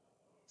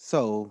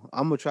 So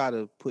I'm gonna try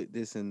to put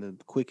this in the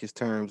quickest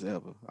terms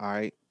ever. All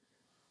right.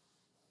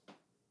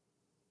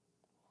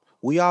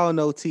 We all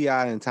know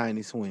T.I. and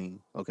Tiny Swing,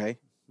 okay?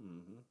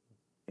 Mm-hmm.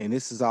 And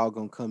this is all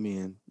gonna come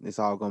in. It's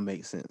all gonna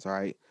make sense, all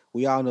right?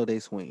 We all know they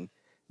swing.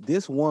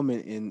 This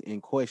woman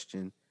in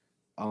question,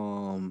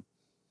 um,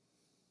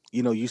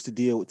 used to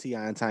deal with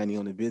T.I. and Tiny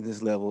on the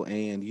business level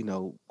and,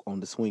 on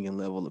the swinging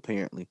level,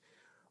 apparently.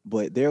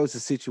 But there was a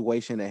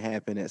situation that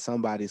happened at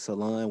somebody's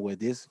salon where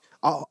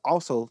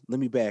also, let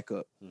me back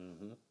up.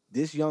 Mm-hmm.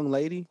 This young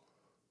lady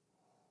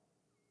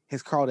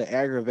has called an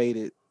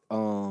aggravated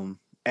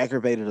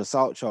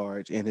assault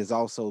charge and has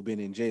also been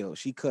in jail.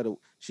 She cut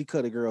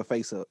a girl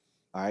face up.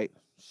 All right.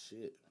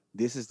 Shit.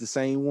 This is the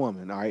same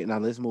woman. All right. Now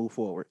let's move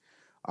forward.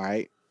 All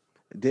right.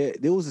 There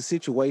was a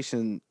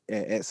situation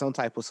at some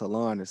type of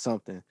salon or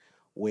something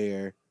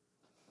where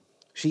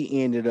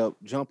she ended up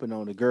jumping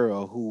on a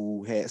girl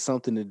who had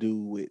something to do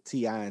with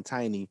T.I. and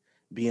Tiny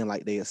being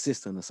like their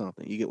assistant or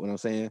something. You get what I'm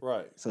saying?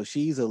 Right. So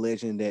she's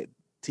alleging that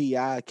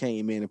T.I.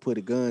 came in and put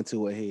a gun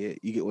to her head.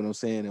 You get what I'm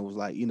saying? And was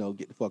like,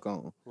 get the fuck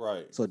on.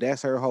 Right. So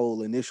that's her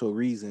whole initial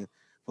reason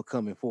for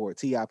coming forward.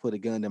 T.I. put a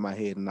gun to my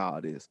head and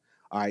all this.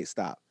 All right,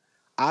 stop.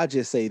 I'll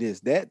just say this.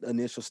 That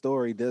initial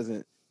story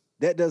doesn't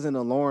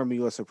alarm me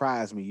or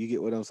surprise me. You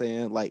get what I'm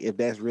saying? Like if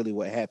that's really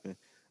what happened.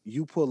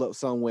 You pull up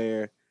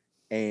somewhere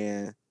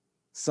and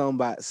some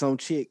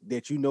chick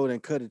that done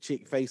cut a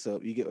chick face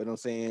up, you get what I'm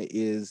saying,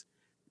 is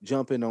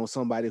jumping on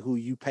somebody who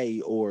you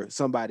pay or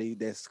somebody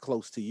that's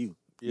close to you.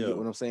 You get Yeah.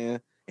 what I'm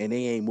saying? And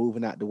they ain't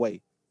moving out the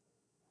way.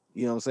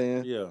 You know what I'm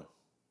saying? Yeah.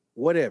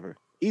 Whatever.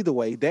 Either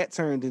way, that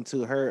turned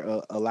into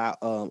her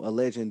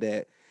alleging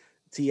that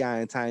Ti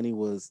and Tiny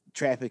was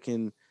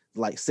trafficking,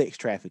 like sex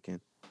trafficking,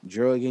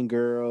 drugging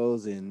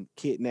girls and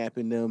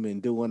kidnapping them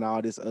and doing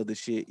all this other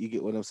shit. You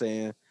get what I'm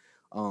saying?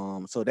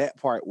 So that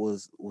part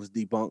was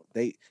debunked.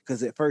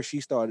 Because at first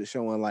she started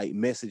showing like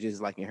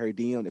messages like in her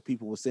DM that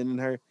people were sending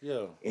her,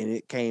 Yeah. and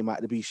it came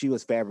out to be she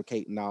was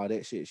fabricating all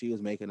that shit. She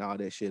was making all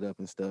that shit up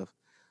and stuff.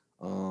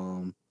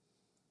 Um,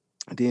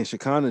 then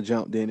Shakana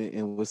jumped in it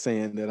and was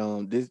saying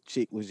that this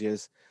chick was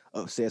just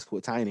obsessed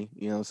with Tiny.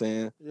 You know what I'm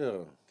saying? Yeah.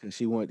 Cause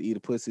she wanted to eat a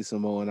pussy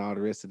some more and all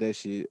the rest of that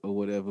shit or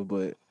whatever.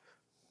 But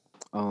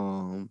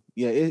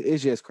yeah,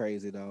 it's just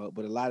crazy, dog.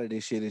 But a lot of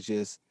this shit is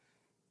just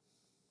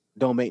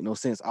don't make no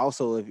sense.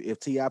 Also, if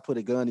Ti put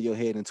a gun to your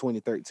head in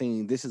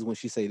 2013, this is when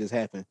she say this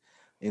happened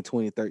in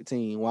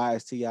 2013. Why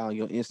is Ti on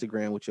your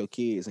Instagram with your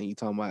kids and you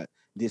talking about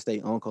this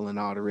they uncle and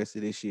all the rest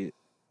of this shit?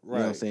 You know what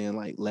I'm Right. saying?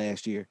 Like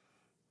last year.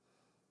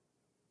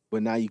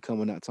 But now you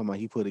coming out talking about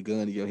he put a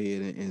gun to your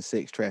head and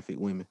sex traffic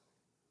women.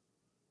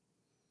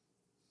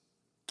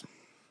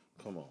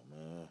 Come on,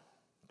 man.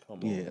 Come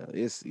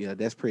on. Yeah,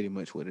 that's pretty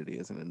much what it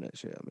is in a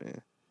nutshell,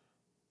 man.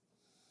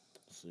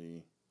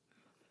 See.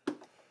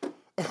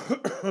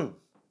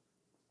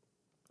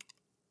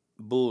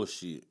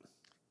 Bullshit.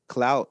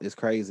 Clout is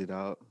crazy,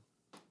 dog.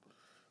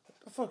 What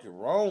the fuck is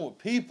wrong with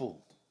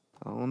people?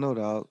 I don't know,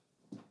 dog.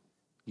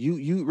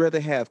 You'd rather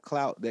have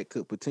clout that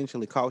could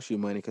potentially cost you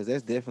money because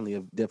that's definitely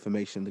a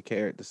defamation of the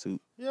character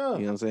suit. Yeah. You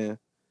know what I'm saying?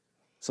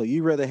 So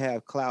you rather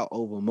have clout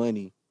over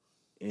money,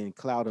 and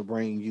clout will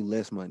bring you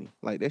less money.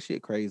 Like that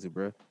shit crazy,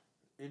 bro.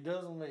 It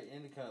doesn't make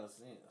any kind of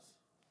sense.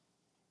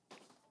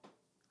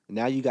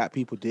 Now you got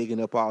people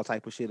digging up all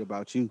type of shit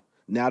about you.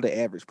 Now the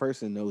average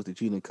person knows that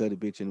you done cut a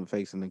bitch in the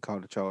face and then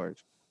caught a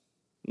charge.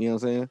 You know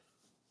what I'm saying?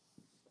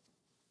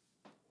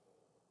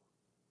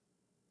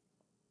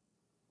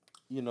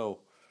 You know,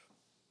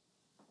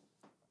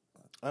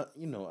 I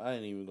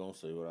ain't even gonna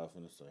say what I was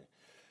finna say.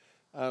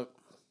 I'm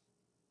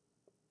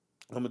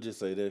gonna just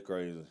say that's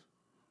crazy.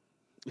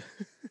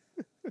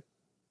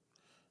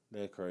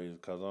 That's crazy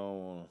because I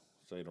don't want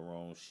to say the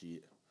wrong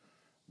shit.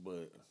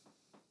 But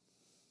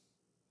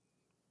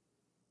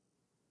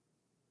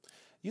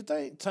You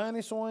think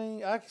Tiny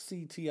swing? I can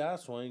see Ti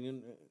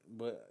swinging,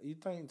 but you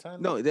think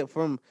Tiny? No, that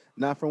from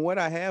what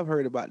I have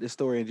heard about this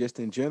story and just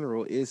in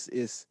general,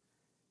 is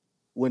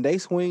when they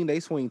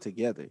swing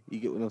together. You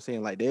get what I'm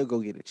saying? Like they'll go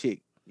get a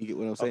chick. You get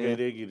what I'm Okay, saying?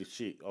 they get a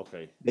chick.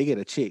 Okay, They get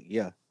a chick,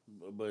 yeah.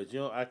 but you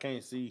know, I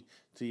can't see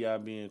Ti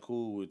being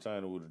cool with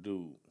Tiny with a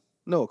dude.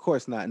 No, of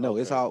course not. No,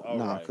 it's Okay, all all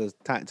nah, right. because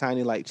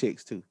Tiny like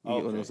chicks too. You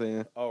get what I'm Okay,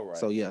 saying? all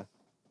So right. yeah,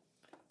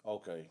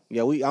 Okay,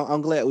 yeah.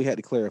 I'm glad we had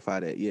to clarify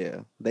that.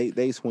 Yeah,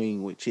 they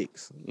swing with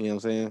chicks. You know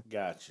what I'm saying?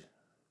 gotcha,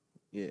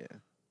 Yeah.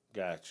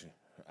 gotcha.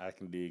 I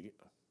can dig it.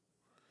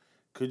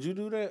 Could you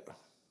do that?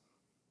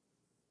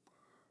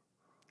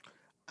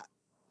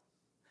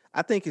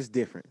 I think it's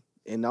different.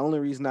 And the only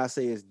reason I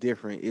say it's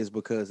different is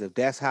because if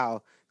that's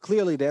how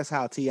clearly that's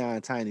how Ti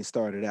and Tiny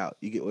started out.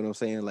 You get what I'm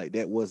saying? Like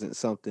that wasn't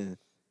something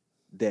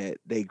that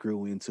they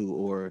grew into,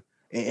 or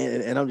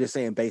and I'm just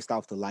saying based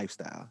off the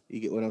lifestyle. You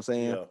get what I'm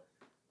saying?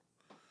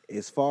 Yeah.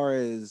 As far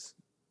as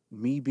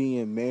me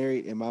being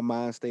married in my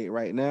mind state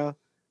right now,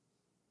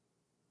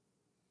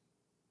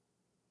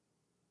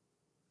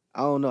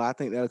 I don't know. I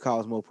think that'll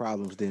cause more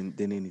problems than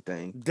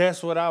anything.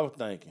 That's what I was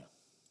thinking.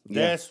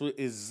 Yeah.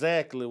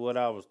 Exactly what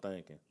I was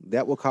thinking.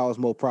 That will cause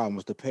more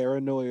problems. The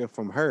paranoia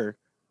from her,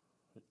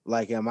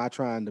 like, am I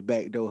trying to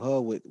backdoor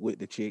her with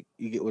the chick?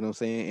 You get what I'm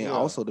saying? And Yeah.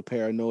 also the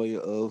paranoia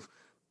of,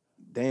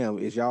 damn,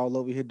 is y'all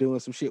over here doing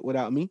some shit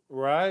without me?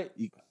 Right?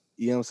 You,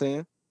 you know what I'm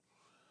saying?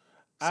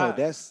 So I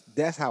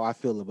that's how I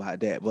feel about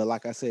that. But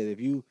like I said, if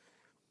you,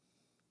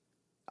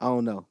 I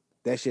don't know.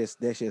 That's just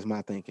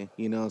my thinking.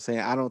 You know what I'm saying?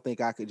 I don't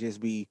think I could just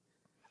be.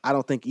 I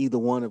don't think either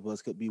one of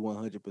us could be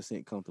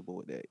 100% comfortable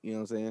with that. You know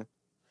what I'm saying?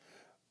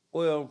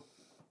 well,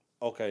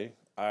 okay,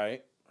 all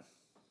right.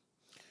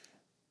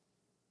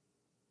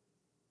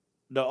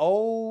 The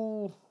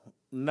old,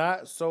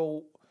 not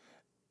so.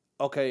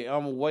 Okay,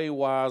 I'm way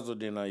wiser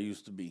than I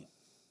used to be.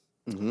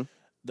 Mm-hmm.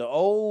 The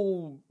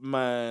old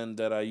mind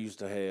that I used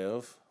to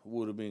have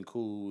would have been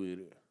cool with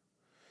it.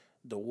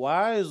 The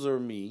wiser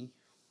me,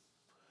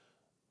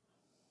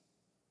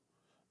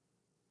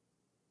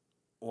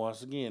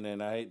 once again,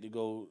 and I hate to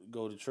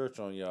go to church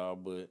on y'all,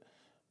 but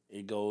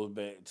it goes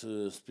back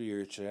to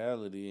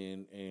spirituality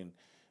and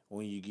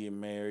when you get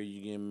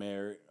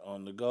married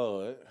on the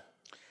God.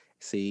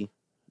 See,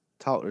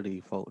 talk to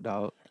these folk,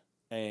 dog.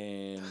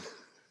 And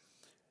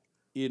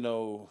you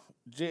know,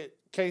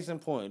 case in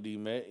point, D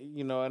man,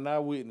 you know, and I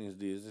witnessed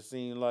this. It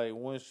seemed like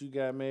once you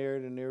got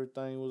married and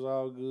everything was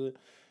all good,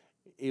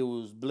 it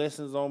was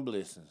blessings on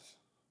blessings.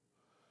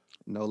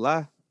 No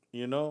lie.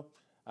 You know,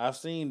 I've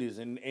seen this,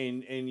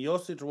 and your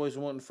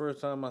situation wasn't the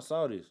first time I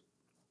saw this.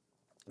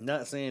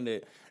 Not saying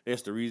that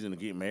that's the reason to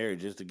get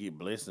married, just to get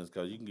blessings,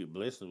 because you can get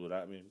blessings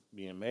without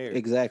being married.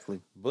 Exactly.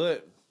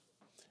 But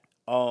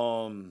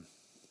um,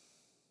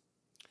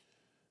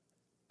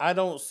 I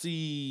don't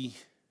see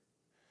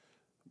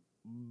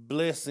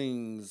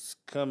blessings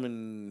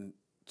coming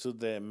to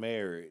that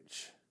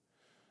marriage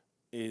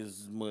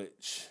as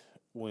much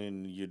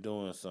when you're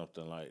doing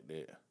something like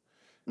that.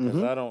 Because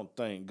Mm-hmm. I don't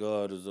think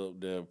God is up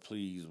there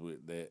pleased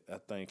with that. I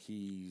think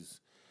he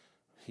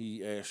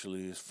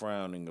actually is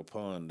frowning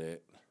upon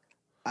that.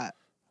 I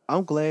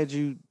I'm glad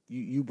you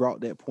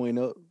brought that point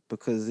up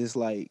because it's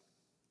like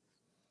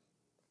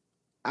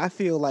I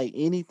feel like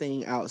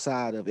anything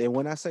outside of, and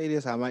when I say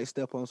this, I might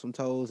step on some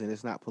toes and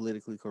it's not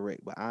politically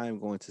correct, but I am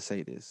going to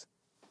say this.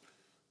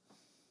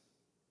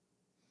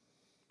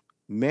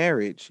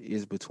 Marriage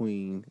is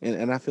between,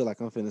 and I feel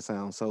like I'm finna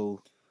sound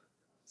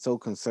so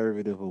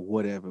conservative or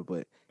whatever,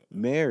 but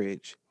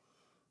marriage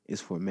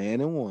is for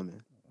man and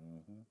woman.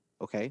 Hmm.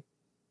 Okay.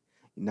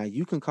 Now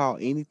you can call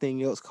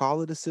anything else,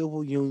 call it a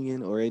civil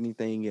union or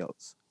anything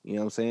else. You know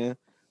what I'm saying?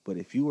 But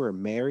if you were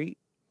married,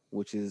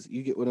 which is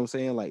you get what I'm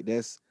saying, like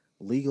that's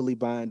legally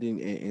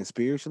binding and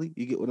spiritually,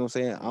 you get what I'm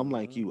saying? I'm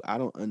like Hmm. you. I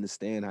don't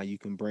understand how you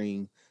can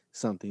bring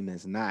something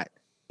that's not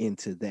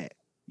into that.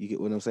 You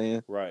get what I'm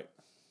saying? Right,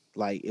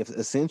 Like if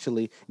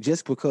essentially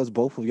just because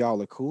both of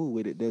y'all are cool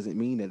with it doesn't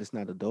mean that it's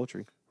not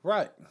adultery.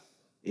 right.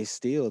 It's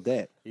still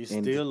that. It's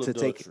And still to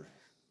take adultery.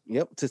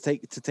 Yep, to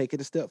take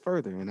it a step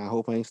further, and I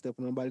hope I ain't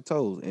stepping on anybody's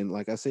toes. And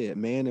like I said,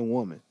 man and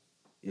woman.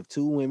 If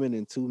two women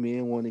and two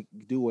men want to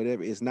do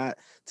whatever, it's not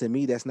to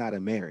me. That's not a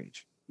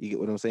marriage. You get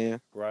what I'm saying?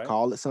 Right.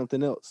 Call it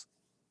something else,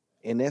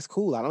 and that's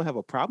cool. I don't have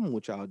a problem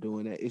with y'all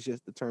doing that. It's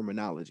just the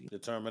terminology. The You know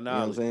what I'm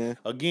terminology. saying?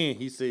 Again,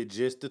 he said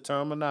just the It's the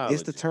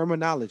terminology.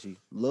 terminology.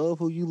 Love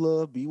who you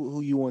love. Be with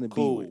who you want to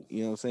be with. Cool. You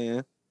know what I'm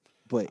saying?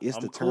 But it's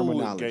the I'm cool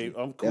with gay. terminology.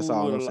 I'm That's cool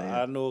all with I'm saying.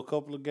 I know a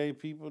couple of gay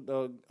people,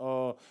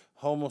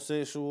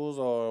 homosexuals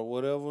or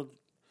whatever.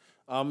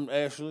 I'm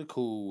actually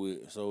cool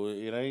with. So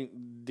it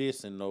ain't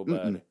dissing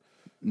nobody. Mm-mm.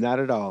 Not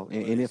at all.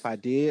 And, But and it's if I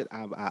did,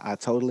 I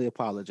totally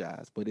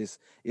apologize. But it's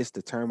the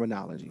the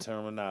terminology.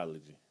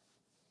 terminology.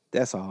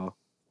 That's all.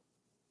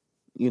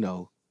 You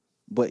know.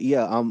 But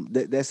yeah,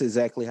 that's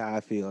exactly how I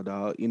feel,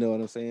 dog. You know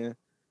what I'm saying?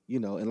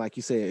 And like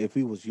you said, if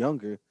we was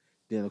younger,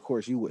 then of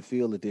course you would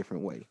feel a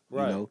different way.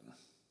 Right.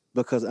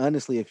 Because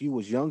honestly, if you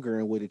was younger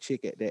and with a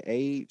chick at that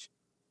age,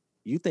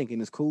 You thinking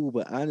it's cool,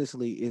 but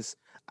honestly,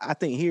 I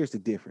think here's the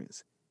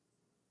difference.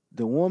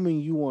 The woman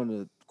you want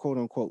to quote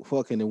unquote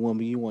fuck and the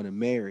woman you want to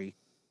marry,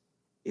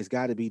 it's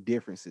got to be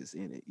differences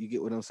in it. You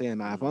get what I'm saying?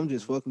 Now, if I'm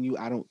just Mm-hmm. fucking you,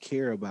 I don't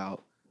care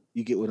about,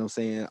 you get what I'm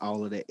saying,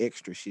 all of that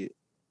extra shit.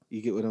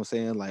 You get what I'm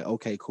saying? Like,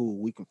 okay, cool,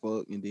 we can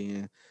fuck, and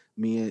then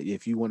me and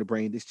if you want to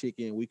bring this chick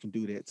in, we can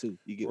do that too.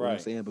 You get what I'm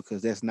Right. saying?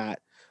 Because that's not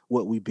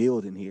what we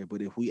building here.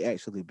 But if we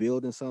actually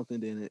building something,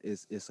 then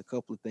it's a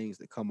couple of things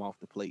that come off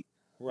the plate.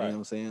 You know what Right.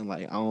 I'm saying?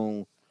 Like, I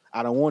don't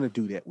want to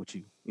do that with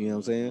you. You know what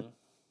I'm saying?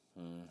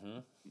 Mm-hmm. Mm-hmm.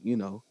 You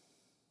know,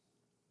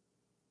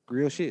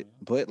 real shit.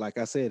 Mm-hmm. But like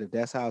I said, if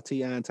that's how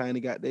Ti and Tiny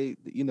got they,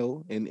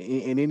 and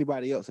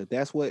anybody else, if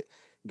that's what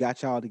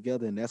got y'all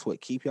together and that's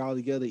what keep y'all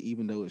together,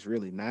 even though it's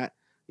really not,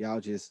 y'all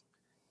just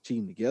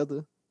cheating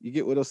together. You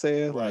get what I'm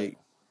saying? Right. Like,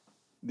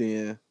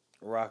 then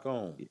Rock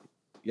on.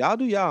 y'all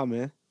do y'all,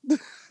 man.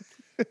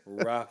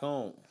 Rock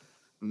on.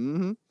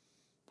 Mm-hmm.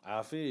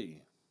 I feel you.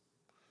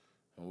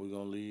 And we're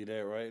gonna leave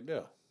that right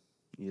there.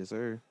 Yes,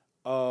 sir.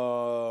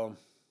 What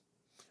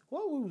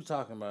we was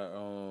talking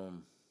about?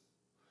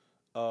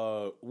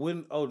 The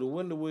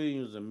Wendy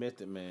Williams and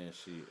Method Man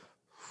shit.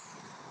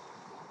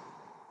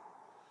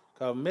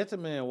 Cause Method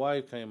Man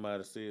wife came out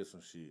and said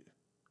some shit.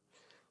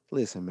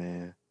 Listen,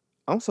 man.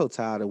 I'm so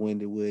tired of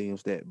Wendy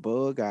Williams, that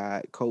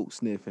bug-eyed, coke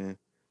sniffing,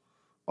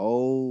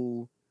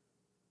 old,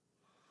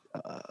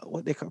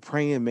 what they call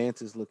praying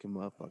mantis looking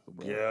motherfucker,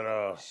 bro. Get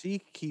her. She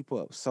keep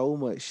up so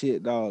much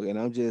shit, dog, and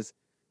I'm just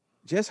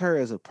her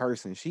as a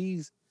person.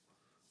 She's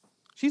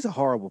a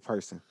horrible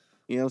person.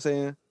 You know what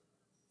I'm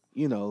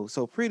saying?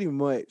 So pretty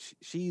much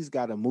she's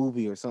got a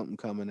movie or something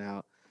coming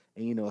out,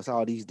 and it's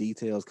all these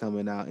details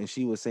coming out, and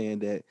she was saying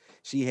that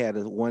she had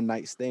a one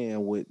night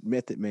stand with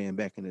Method Man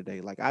back in the day,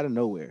 like out of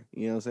nowhere.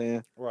 You know what I'm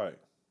saying? Right.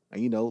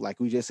 And like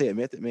we just said,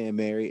 Method Man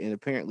married, and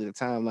apparently the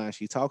timeline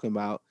she's talking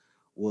about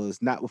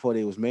was not before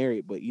they was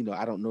married, but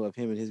I don't know if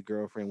him and his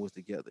girlfriend was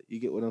together. You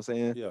get what I'm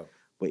saying? Yeah.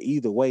 But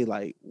either way,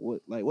 like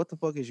what the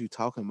fuck is you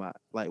talking about?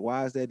 Like,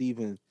 why is that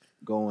even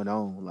going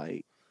on?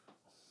 Like,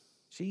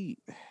 she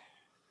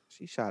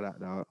she shot out,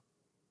 dog.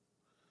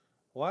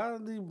 Why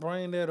did he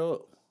bring that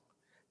up?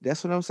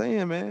 That's what I'm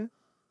saying, man.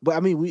 But I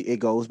mean, it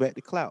goes back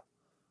to clout.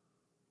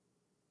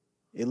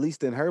 At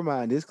least in her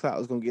mind, this clout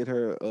is gonna get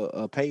her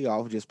a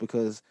payoff, just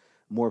because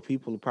more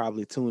people will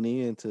probably tune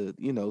in to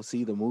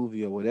see the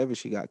movie or whatever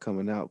she got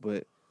coming out.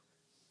 But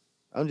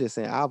I'm just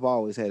saying, I've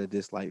always had a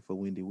dislike for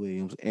Wendy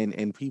Williams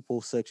and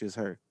people such as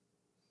her.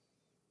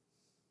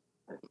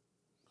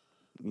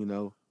 You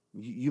know,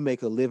 you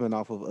make a living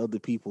off of other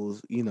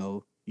people's.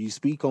 You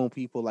speak on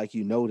people like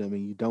you know them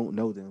and you don't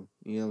know them.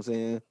 You know what I'm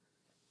saying?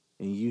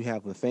 And you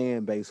have a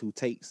fan base who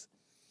takes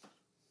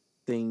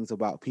things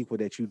about people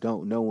that you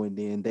don't know and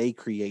then they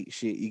create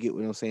shit. You get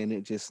what I'm saying?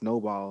 It just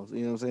snowballs.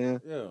 You know what I'm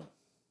saying? Yeah.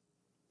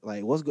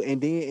 Like, what's good?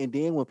 And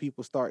then when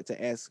people start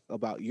to ask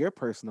about your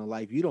personal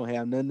life, you don't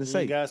have nothing to You ain't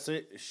say. got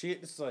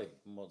shit to say,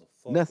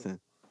 motherfucker. Nothing.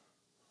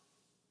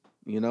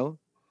 You know.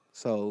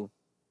 So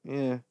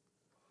yeah,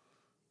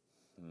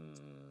 Hmm.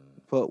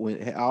 fuck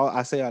when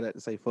I say all that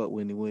to say fuck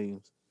Wendy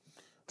Williams.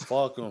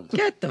 Fuck him.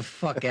 Get the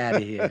fuck out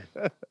of here.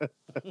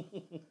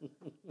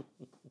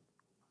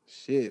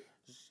 Shit.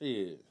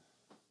 Shit.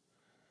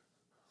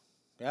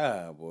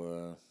 God,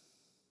 boy.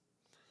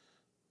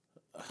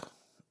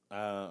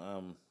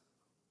 Um.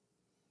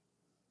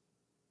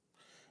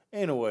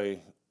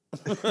 Anyway.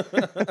 Any For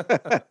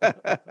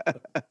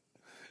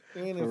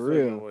fucking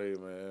real. way,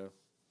 man.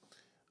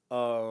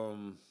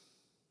 Um.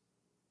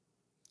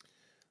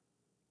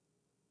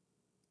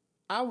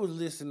 I was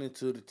listening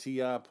to the Ti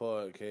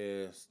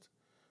podcast,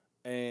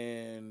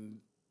 and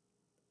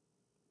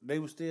they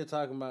were still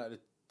talking about the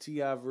Ti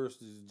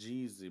versus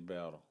Jeezy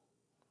battle.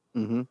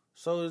 Hmm.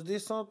 So is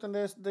this something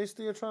that they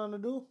still trying to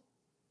do?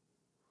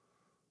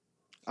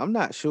 I'm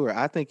not sure.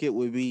 I think it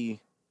would be.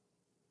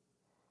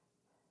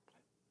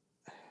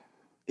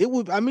 It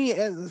would. I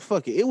mean,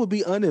 fuck it. It would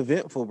be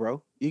uneventful,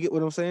 bro. You get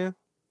what I'm saying?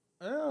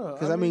 Yeah,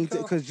 Because I mean,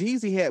 because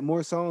Jeezy had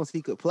more songs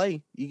he could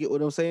play. You get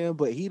what I'm saying?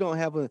 But he don't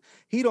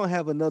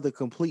have another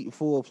complete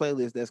full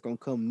playlist that's gonna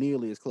come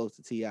nearly as close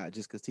to Ti.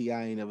 Just because Ti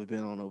ain't never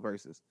been on no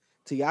verses.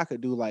 Ti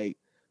could do like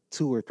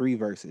 2 or 3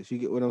 verses. You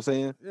get what I'm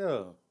saying?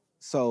 yeah.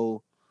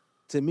 So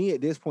to me,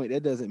 at this point,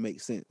 that doesn't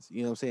make sense.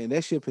 You know what I'm saying?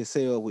 That ship has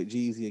sailed with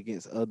Jeezy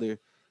against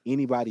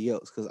anybody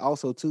else. Because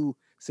also too,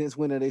 since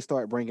when did they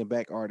start bringing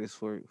back artists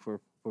for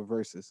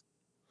verses?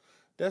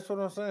 That's what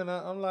I'm saying.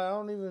 I'm like, I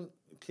don't even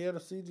care to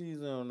see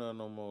Jeezy on there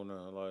no more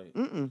now. Like,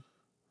 Mm-mm.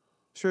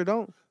 Sure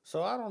don't.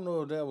 so I don't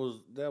know if that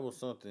was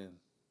something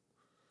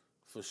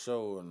for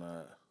sure or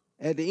not.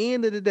 At the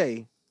end of the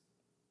day,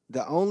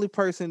 the only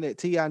person that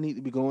Ti need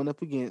to be going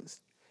up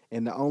against,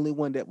 and the only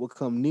one that will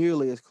come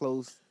nearly as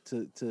close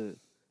to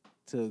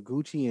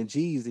Gucci and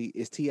Jeezy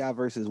is Ti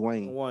versus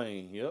Wayne.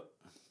 Wayne, yep.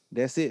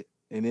 That's it.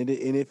 And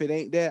if it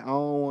ain't that, I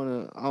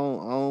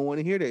don't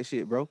wanna hear that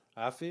shit, bro.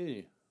 I feel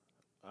you.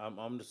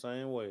 I'm the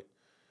same way.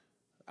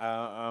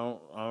 I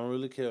don't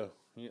really care.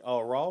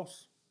 Oh,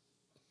 Ross.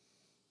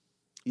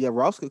 Yeah,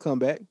 Ross could come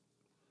back.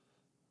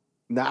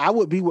 Now I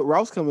would be with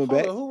Ross coming Hold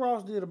back. on, who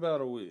Ross did a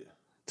battle with?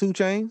 2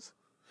 Chainz.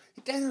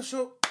 Damn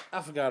sure.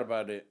 I forgot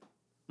about that.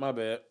 My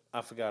bad.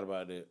 I forgot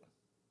about that.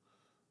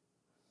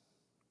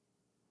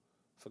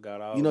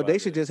 Forgot all You know, about they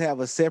should that. just have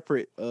a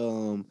separate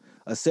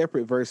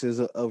verses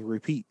of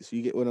repeats.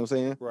 You get what I'm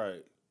saying?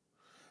 Right.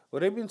 Well,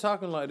 they've been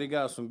talking like they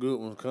got some good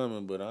ones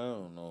coming, but I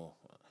don't know.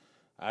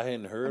 I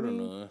hadn't heard of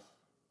none.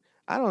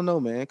 I don't know,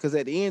 man. Because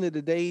at the end of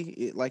the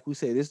day, like we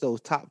said, it's those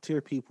top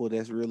tier people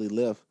that's really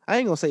left. I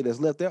ain't gonna say that's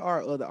left. There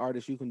are other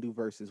artists you can do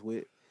verses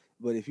with,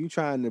 but if you're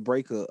trying to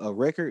break a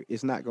record,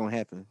 it's not gonna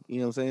happen. You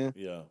know what I'm saying?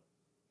 Yeah.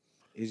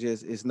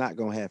 It's not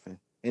gonna happen.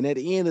 And at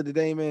the end of the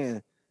day,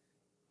 man,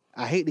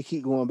 I hate to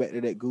keep going back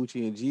to that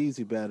Gucci and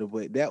Jeezy battle,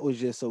 but that was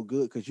just so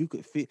good because you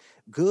could feel,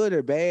 good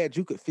or bad,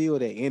 you could feel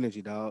that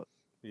energy, dog.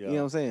 Yeah. You know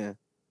what I'm saying?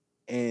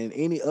 And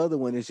any other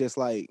one is just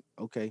like,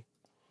 okay,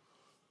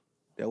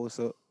 that was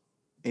up.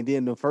 And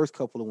then the first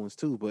couple of ones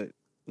too, but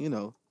you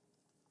know,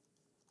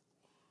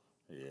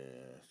 Yeah.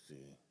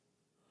 See.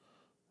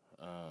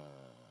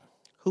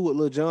 who would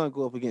Lil Jon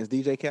go up against?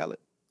 DJ Khaled?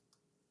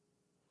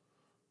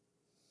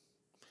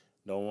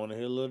 Don't want to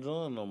hear Lil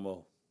Jon no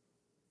more.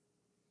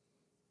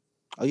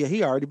 Oh yeah,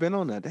 he already been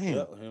on that. Damn.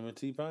 Yep, him and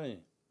T-Pain.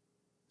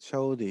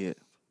 Sure did.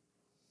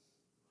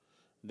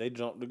 They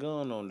jumped the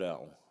gun on that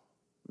one.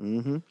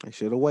 Mm-hmm. They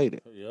should have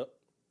waited. Yep.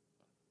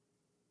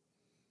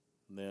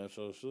 Damn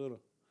sure should have.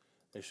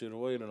 They should have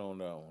waited on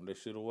that one. They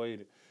should have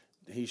waited.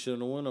 He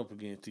shouldn't have went up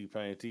against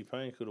T-Pain.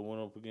 T-Pain could have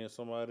went up against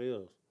somebody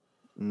else.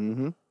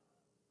 Mm-hmm.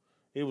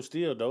 It was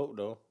still dope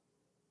though.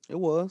 It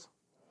was.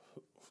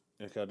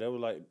 Because that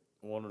was like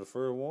one of the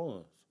first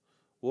ones.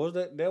 Was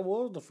that? That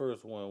was the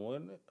first one,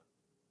 wasn't it?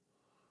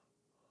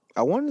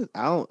 I wonder.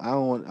 I don't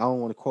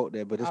want to quote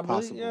that, but it's I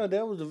believe. possible. Yeah,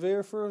 that was the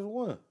very first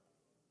one.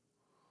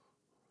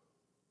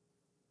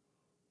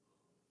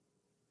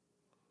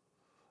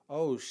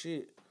 Oh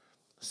shit!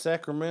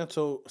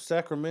 Sacramento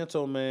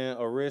man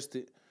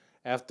arrested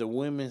after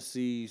women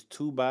sees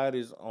 2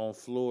 bodies on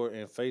floor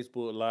in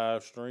Facebook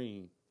live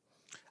stream.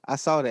 I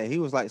saw that he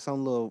was like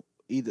some little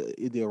either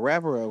a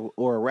rapper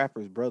or a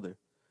rapper's brother.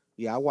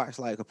 Yeah, I watched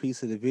like a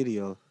piece of the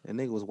video, and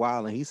nigga was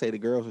wild, and he said the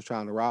girls was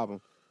trying to rob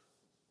him.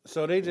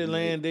 So they And just he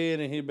laying dead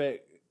and he back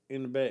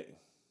in the back.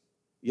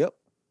 Yep.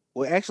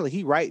 Well, actually,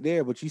 he right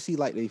there, but you see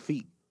like they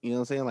feet. You know what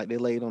I'm saying? Like they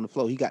laid on the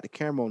floor. He got the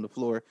camera on the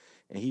floor,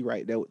 and he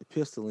right there with the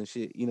pistol and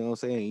shit. You know what I'm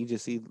saying? You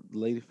just see the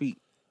lady feet.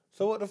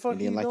 So what the fuck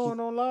And are then you like doing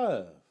on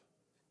live?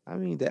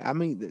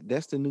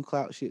 that's the new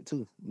clout shit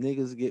too.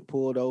 Niggas get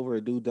pulled over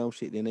or do dumb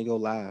shit, then they go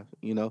live.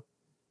 You know?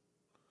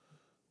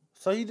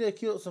 So he just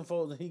killed some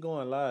folks and he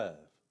going live.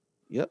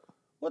 Yep.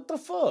 What the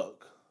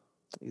fuck?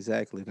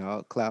 Exactly,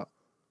 dog. Clout.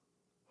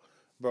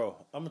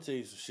 Bro, I'm gonna tell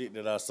you some shit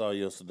that I saw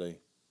yesterday.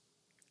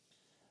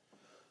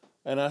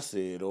 And I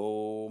said,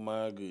 oh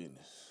my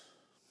goodness.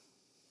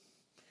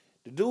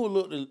 The dude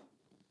looked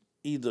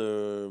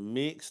either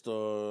mixed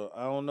or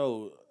I don't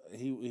know.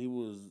 He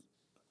looked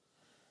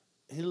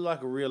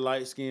like a real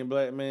light skinned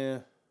black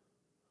man.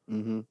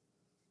 Mm-hmm.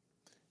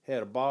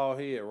 Had a bald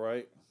head,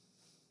 right?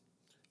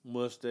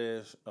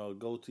 Mustache,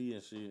 goatee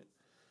and shit.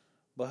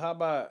 But how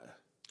about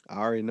I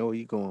already know where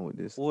you going with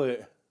this.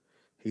 what?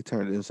 He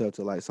turned himself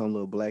to like some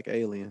little black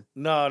alien.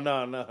 No.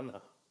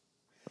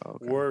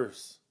 Okay.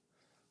 Worse.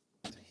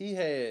 He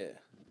had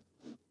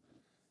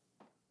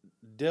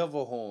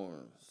devil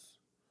horns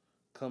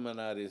coming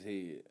out his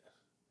head.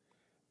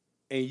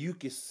 And you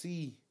could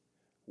see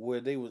where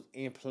they was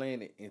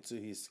implanted into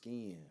his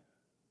skin.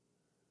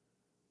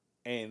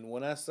 And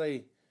when I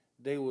say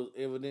they was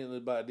evidently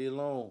about this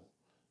long,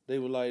 they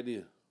were like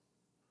this.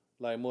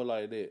 Like more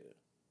like that.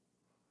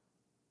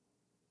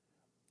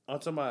 I'm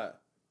talking about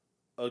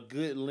a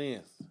good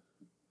length.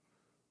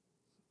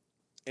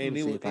 Let And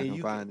me it see was, if I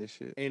can find this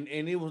shit. and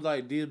it was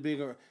like this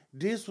bigger.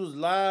 This was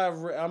live.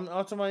 I'm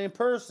talking about in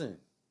person.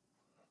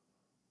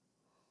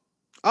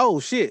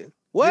 Oh shit!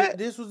 What?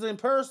 This was in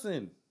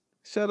person.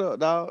 Shut up,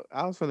 dog.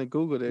 I was finna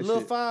Google that Little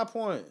shit. 5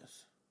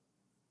 points.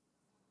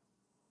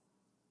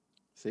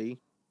 See,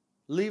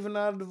 Leaving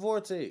out of the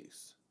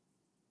vortex.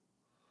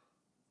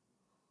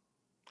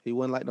 he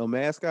wasn't like no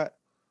mascot.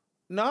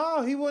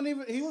 No, he wasn't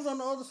even. He was on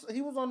the other.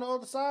 He was on the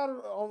other side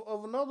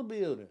of another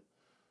building,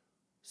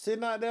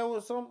 sitting out there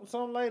with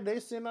some lady. They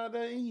sitting out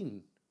there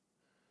eating,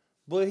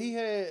 but he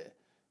had.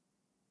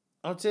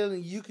 I'm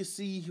telling you, you could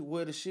see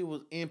where the shit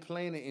was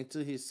implanted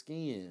into his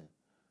skin.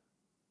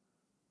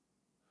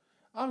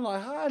 I'm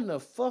like, how in the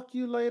fuck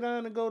you lay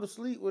down and go to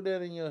sleep with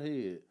that in your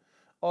head,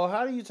 or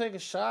how do you take a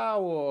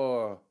shower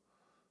or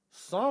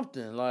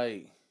something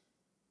like?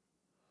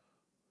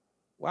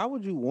 Why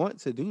would you want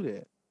to do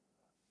that?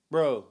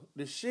 Bro,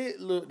 the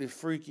shit looked as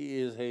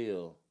freaky as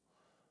hell.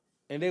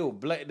 And they were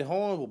black. The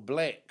horns were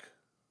black.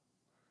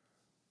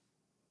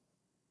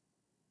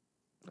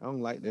 I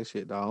don't like that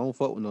shit, dog. I don't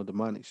fuck with no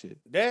demonic shit.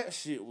 That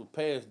shit was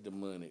past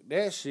demonic.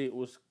 That shit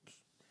was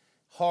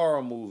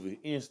horror movie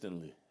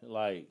instantly.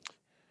 Like,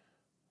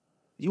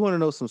 You want to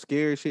know some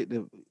scary shit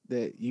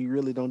that you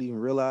really don't even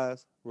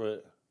realize? right.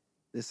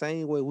 The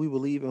same way we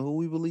believe in who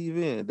we believe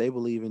in, they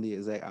believe in the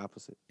exact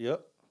opposite.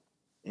 Yep.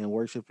 and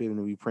worship him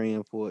and be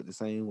praying for it the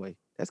same way.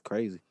 That's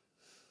crazy.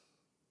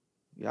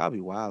 Y'all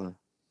be wilding.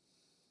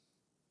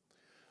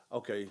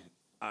 Okay,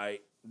 I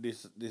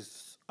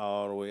this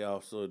all the way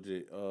off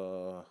subject.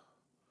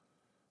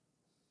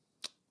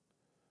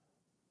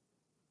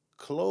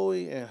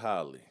 Chloe and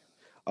Holly.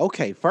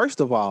 Okay, first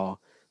of all,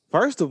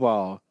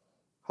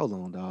 hold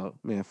on, dog.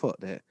 Man, fuck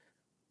that.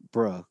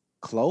 Bruh.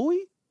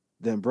 Chloe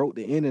then broke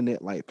the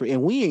internet like three,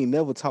 and we ain't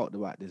never talked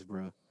about this,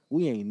 bruh.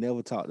 We ain't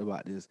never talked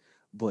about this.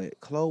 But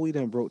Chloe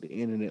done broke the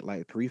internet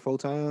like three, four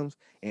times,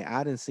 and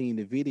I done seen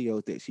the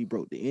videos that she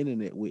broke the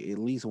internet with at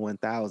least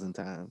 1,000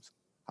 times.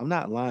 I'm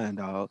not lying,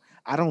 dog.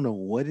 I don't know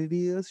what it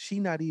is. She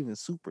not even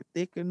super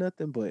thick or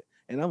nothing, but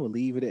and I'm gonna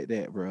leave it at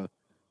that, bruh.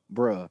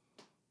 Bruh,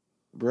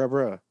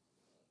 bruh.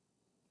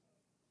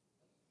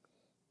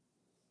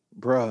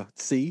 Bruh,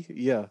 see,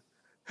 yeah.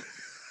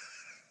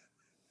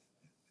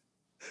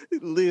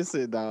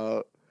 Listen,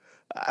 dog.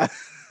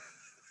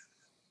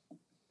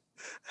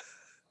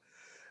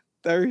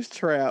 Thirst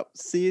Trap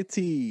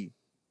City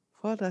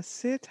for the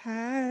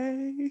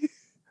city,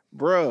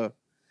 bruh.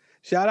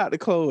 Shout out to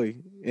Chloe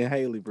and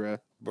Haley, bruh.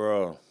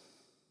 Bro,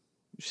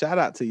 Shout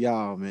out to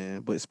y'all,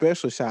 man. But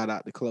special shout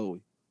out to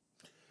Chloe.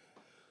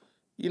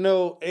 you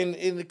know, and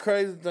the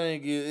crazy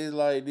thing is, it's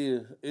like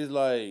this. It's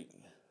like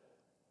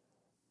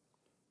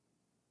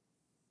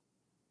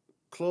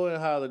Chloe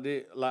and Holly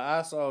did. Like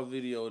I saw a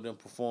video of them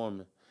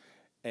performing,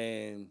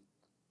 and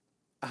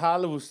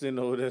Holly was sitting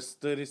over there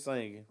study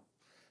singing,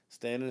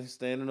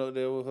 standing up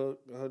there with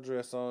her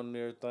dress on and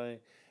everything,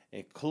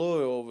 and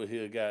Chloe over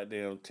here,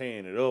 goddamn,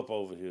 tearing it up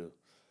over here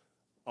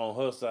on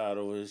her side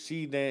over here.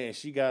 She dance,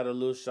 she got a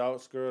little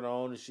short skirt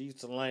on, and she's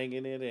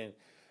slanging it, and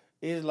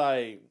it's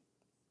like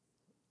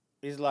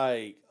it's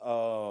like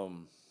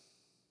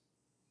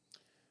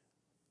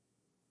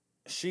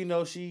she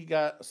knows she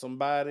got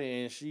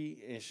somebody, and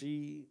she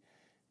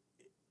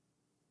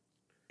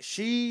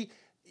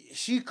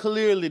she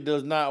clearly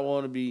does not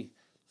want to be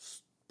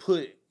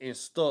put and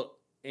stuck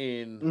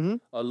in Mm-hmm.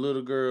 a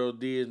little girl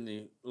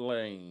Disney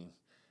lane.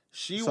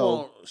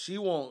 So, She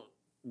want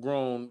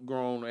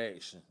grown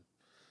action.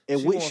 and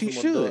She which wants she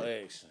some adult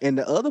should. action. And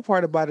the other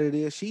part about it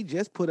is she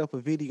just put up a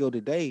video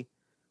today.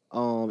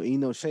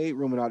 Shade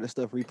Room and all this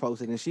stuff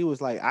reposted, and she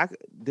was like,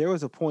 there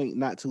was a point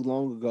not too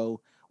long ago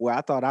where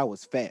I thought I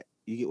was fat.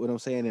 You get what I'm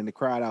saying? And the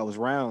crowd I was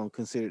around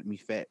considered me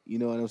fat. You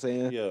know what I'm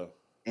saying? Yeah,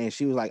 And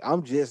she was like,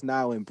 I'm just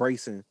now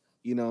embracing,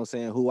 you know what I'm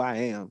saying, who I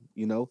am.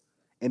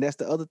 And that's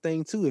the other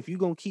thing too. If you're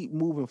gonna keep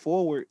moving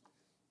forward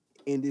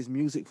in this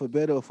music for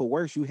better or for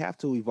worse, you have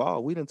to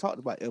evolve. We done talked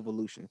about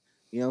evolution.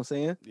 You know what I'm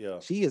saying? yeah,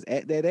 She is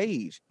at that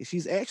age.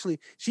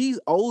 She's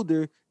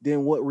older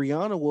than what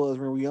Rihanna was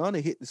when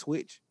Rihanna hit the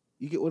switch.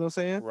 You get what I'm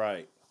saying?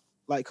 right,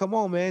 Like, come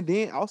on, man.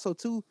 Then also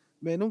too,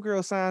 man, them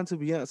girls signed to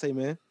Beyonce,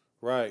 man.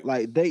 right.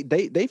 Like they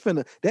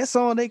finna that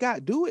song they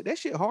got do it. That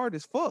shit hard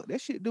as fuck.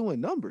 That shit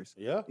doing numbers.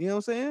 Yeah, You know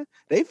what I'm saying?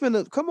 They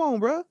finna come on,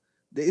 bro.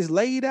 It's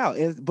laid out.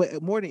 And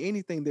but more than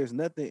anything, there's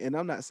nothing. And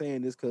I'm not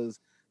saying this because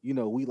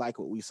we like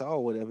what we saw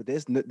or whatever.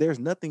 There's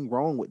nothing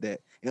wrong with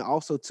that. And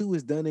also too,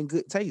 it's done in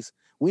good taste.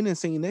 We done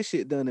seen that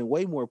shit done in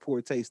way more poor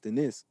taste than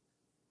this.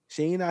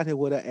 She ain't out here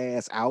with her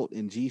ass out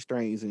and G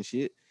strings and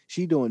shit.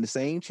 She doing the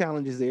same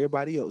challenges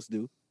everybody else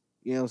do.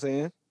 You know what I'm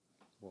saying?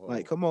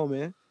 Like, whoa. come on,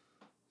 man.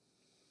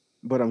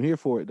 But I'm here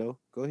for it though.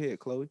 Go ahead,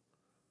 Chloe.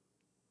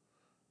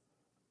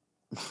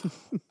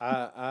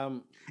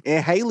 I'm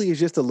And Haley is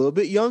just a little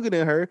bit younger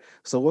than her,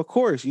 so of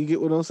course you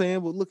get what I'm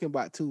saying. But looking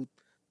back to,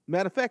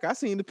 matter of fact, I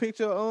seen the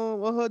picture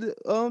of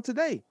her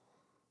today.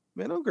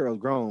 Man, them girls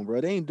grown,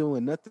 bro. They ain't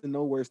doing nothing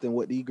no worse than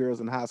what these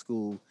girls in high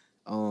school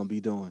be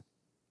doing.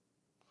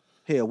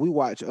 Hell, we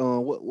watch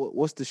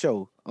what's the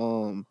show?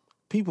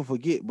 People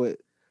forget, but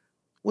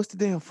what's the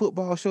damn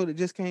football show that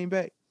just came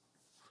back?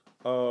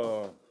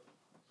 uh,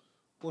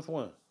 which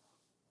one?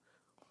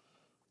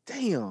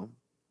 Damn.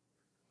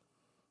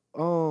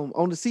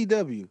 On the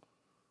CW,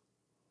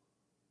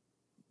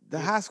 the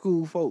It's high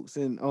school folks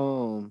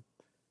and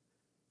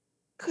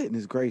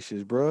goodness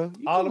gracious, bro.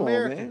 You All come on,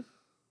 American. man.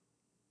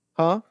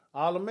 Huh?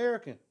 All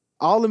American.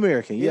 All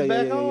American. It's Yeah, yeah,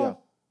 back yeah, yeah,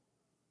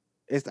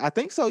 yeah. on. I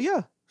think so,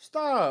 yeah.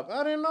 Stop!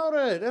 I didn't know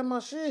that. That's my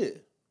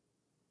shit.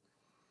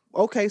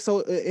 Okay,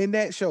 so in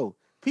that show,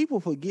 people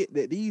forget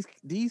that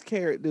these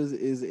characters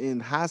is in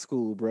high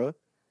school, bro.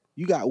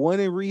 You got one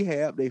in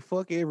rehab, they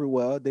fuck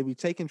everywhere. They be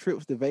taking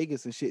trips to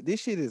Vegas and shit. This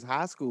shit is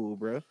high school,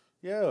 bro.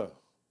 Yeah.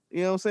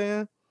 You know what I'm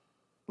saying?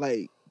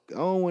 Like, I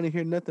don't want to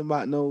hear nothing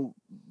about no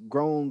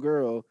grown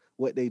girl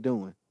what they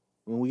doing.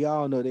 When we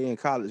all know they in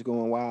college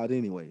going wild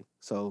anyway.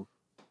 So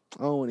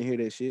I don't want to hear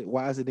that shit.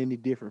 Why is it any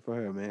different for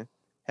her, man?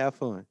 Have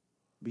fun.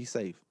 Be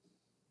safe.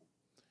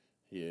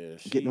 Yeah,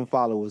 Get them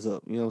followers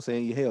up. You know what I'm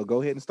saying? Hell,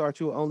 go ahead and start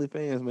your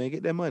OnlyFans, man.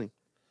 Get that money.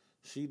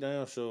 she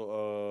damn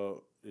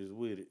sure is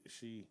with it.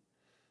 She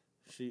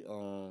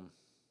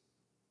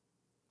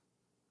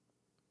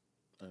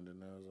and then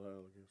there's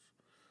I guess.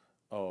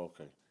 Oh,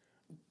 okay.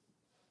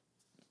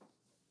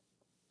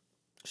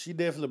 She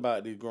definitely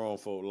about this grown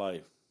folk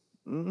life.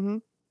 Mm-hmm.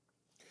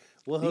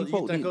 What her These you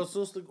folk think need her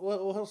sister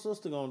what her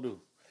sister gonna do?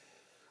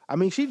 I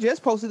mean, she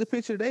just posted a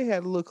picture. They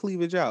had a little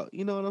cleavage out.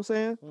 You know what I'm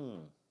saying?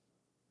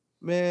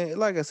 Man,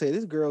 like I said,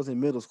 this girls in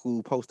middle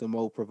school posting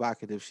more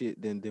provocative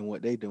shit than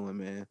what they doing,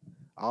 man.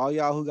 All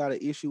y'all who got an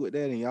issue with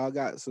that and y'all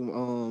got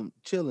some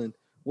chilling,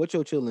 what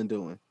your chilling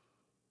doing?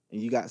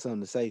 And you got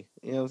something to say.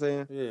 You know what I'm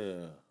saying?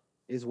 Yeah.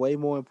 It's way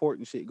more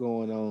important shit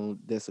going on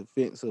that's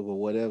offensive or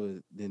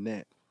whatever than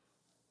that.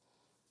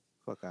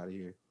 Fuck out of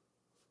here.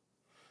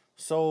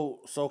 So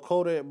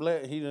Kodak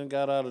Black, he done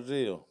got out of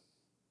jail.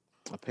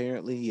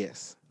 Apparently,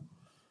 yes.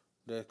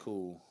 That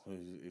cool.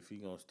 If he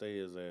gonna stay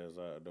his ass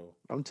out though.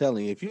 I'm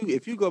telling you,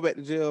 if you go back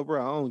to jail,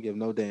 bro, I don't give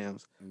no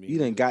dams. Me You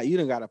done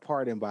neither. got a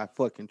pardon by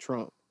fucking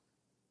Trump.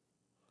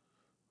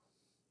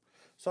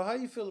 So how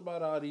you feel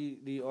about all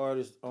the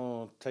artists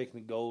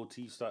taking the gold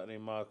teeth, starting their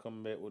mouth,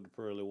 coming back with the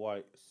pearly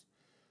whites?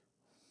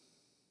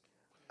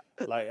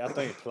 Like I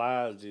think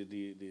Plies just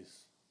did this.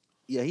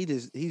 Yeah, he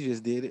just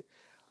did it.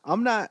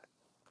 I'm not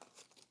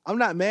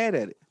mad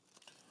at it.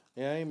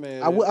 Yeah, I ain't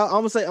mad. I'm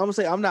gonna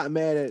say I'm not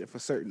mad at it for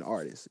certain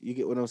artists. You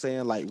get what I'm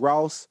saying? Like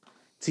Ross,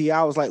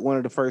 T.I. was like one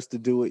of the first to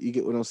do it. You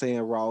get what I'm saying?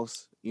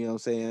 Ross, you know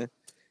what I'm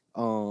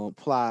saying?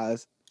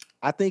 Plies.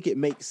 I think it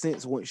makes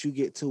sense once you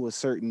get to a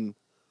certain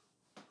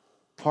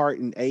part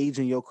in age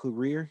in your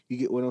career. You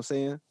get what I'm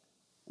saying?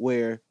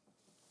 Where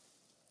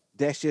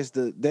that's just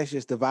the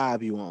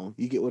vibe you on.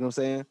 You get what I'm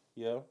saying?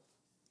 Yeah.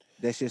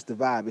 That's just the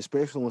vibe,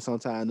 especially when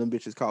sometimes them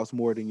bitches cost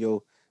more than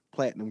your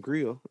platinum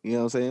grill. You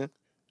know what I'm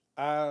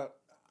saying?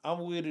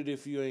 I'm with it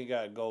if you ain't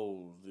got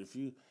goals. If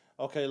you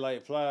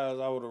like Plies,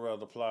 I would have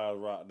rather Plies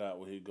rocked out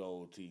with his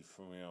gold teeth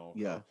from here on.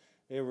 Yeah.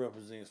 It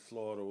represents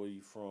Florida, where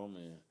you from,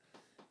 and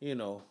you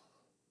know,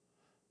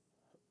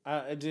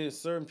 I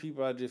just certain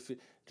people I just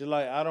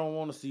like I don't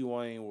want to see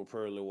Wayne with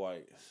pearly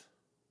whites.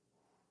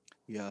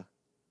 Yeah.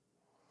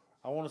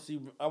 I want to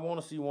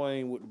see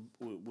Wayne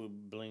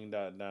with blinged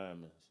out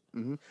diamonds.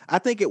 Mm-hmm. I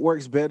think it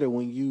works better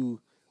when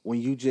you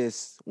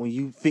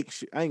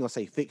fix. I ain't gonna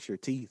say fix your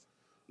teeth.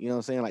 You know what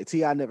I'm saying? Like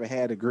T.I. never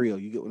had a grill.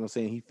 You get what I'm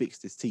saying? He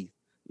fixed his teeth.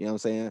 You know what I'm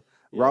saying?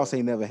 Yeah. Ross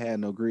ain't never had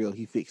no grill.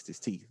 He fixed his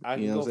teeth. I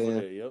You can know go what I'm for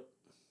saying? that. Yep.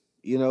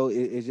 You know,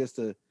 it's just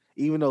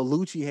even though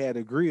Lucci had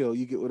a grill,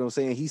 you get what I'm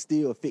saying? He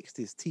still fixed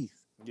his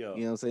teeth. Yeah.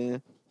 You know what I'm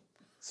saying?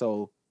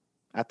 So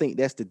I think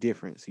that's the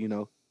difference, you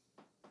know.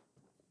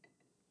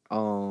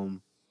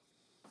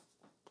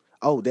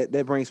 Oh,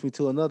 that brings me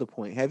to another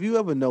point. Have you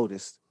ever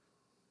noticed,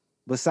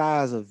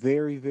 besides a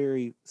very,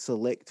 very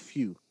select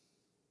few,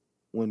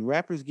 when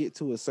rappers get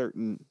to a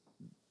certain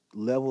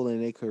level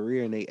in their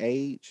career and they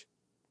age,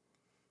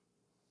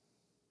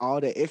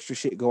 all that extra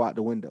shit go out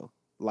the window.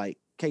 Like,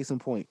 case in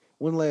point,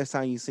 when the last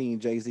time you seen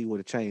Jay-Z with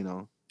a chain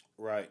on?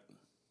 Right.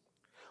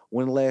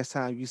 When the last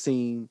time you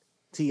seen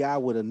T.I.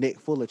 with a neck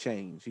full of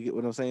chains? You get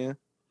what I'm saying?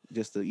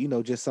 Just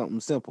just something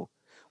simple.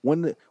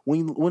 When the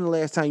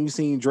last time you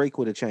seen Drake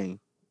with a chain?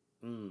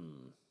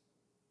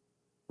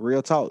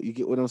 Real talk. You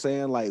get what I'm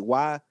saying? Like,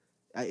 why?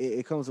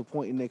 It comes a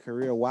point in their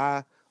career.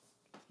 Why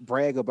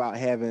brag about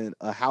having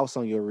a house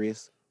on your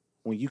wrist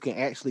when you can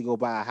actually go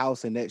buy a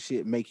house and that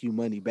shit make you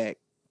money back?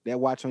 That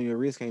watch on your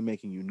wrist ain't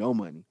making you no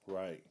money.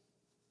 Right.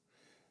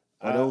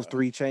 Or those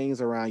 3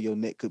 chains around your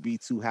neck could be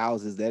 2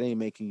 houses. That ain't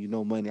making you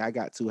no money. I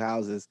got 2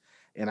 houses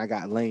and I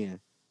got land.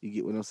 You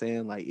get what I'm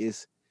saying? Like,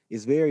 it's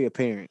very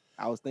apparent.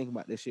 I was thinking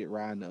about this shit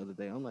riding the other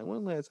day. I'm like,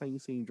 when the last time you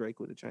seen Drake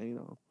with a chain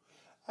on?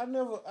 I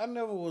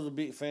never was a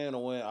big fan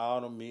of wearing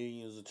all the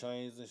millions of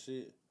chains and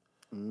shit.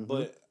 Mm-hmm.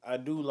 But I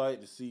do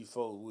like to see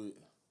folks with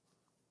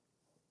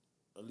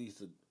at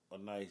least a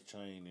nice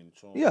chain and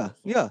charm. Yeah,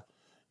 yeah.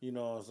 You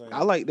know what I'm saying?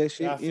 I like that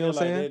shit. I You know feel what I'm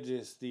like saying? that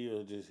just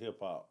still just hip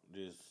hop.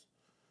 Just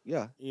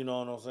Yeah. you know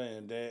what I'm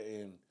saying? That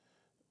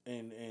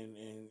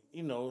and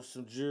you know,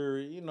 some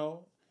jewelry, you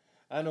know.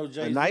 I know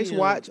Jay-Z. A nice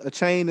watch, a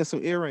chain, and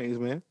some earrings,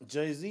 man.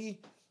 Jay-Z,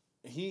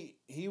 he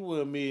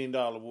wear $1 million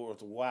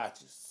worth of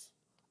watches.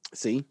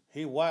 See?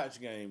 His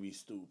watch game be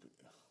stupid.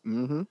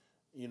 Mm-hmm.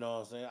 You know what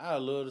I'm saying? I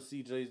love to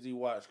see Jay-Z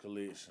watch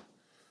collection.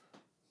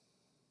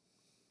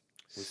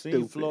 We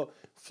seen Floyd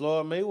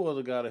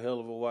Mayweather got a hell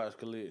of a watch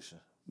collection.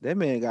 That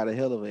man got a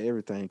hell of a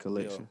everything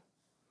collection.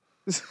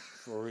 Yeah.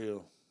 For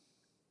real.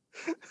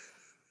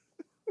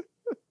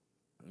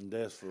 And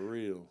that's for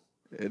real.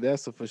 Yeah,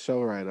 that's a for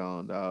sure right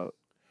on, dog.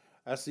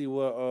 I see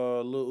what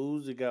Lil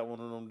Uzi got one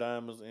of them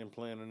diamonds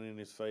implanted in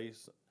his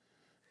face.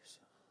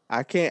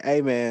 I can't.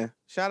 Hey, man.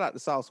 Shout out to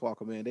Sauce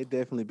Walker, man. They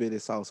definitely bit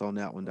his sauce on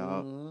that one,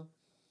 dog. Mm-hmm.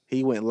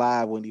 He went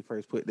live when he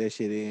first put that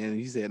shit in.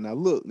 He said, "Now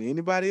look,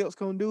 anybody else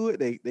gonna do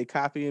it? They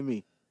copying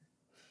me."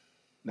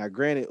 Now,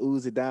 granted,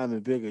 Uzi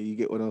diamond bigger. You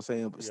get what I'm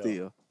saying, but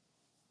still,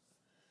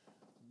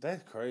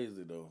 that's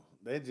crazy though.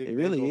 It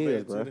really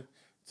is, bro.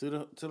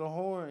 To the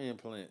horn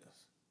implants.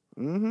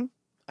 Mm-hmm.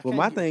 But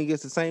my thing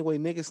is the same way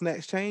niggas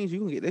snatch change. You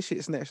can get that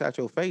shit snatched out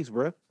your face,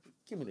 bro.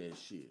 Give me that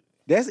shit.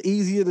 That's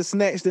easier to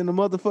snatch than the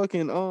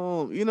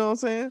motherfucking you know what I'm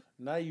saying?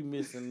 Now you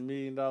missing $1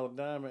 million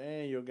diamond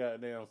and your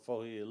goddamn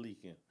forehead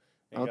leaking.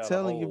 I'm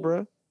telling you,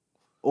 bro.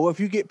 Or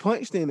if you get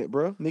punched in it,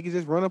 bro, niggas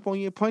just run up on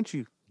you and punch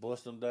you.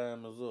 Bust them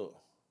diamonds up.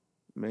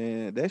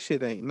 Man, that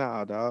shit ain't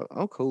nah, dog.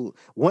 I'm cool.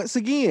 Once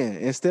again,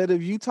 instead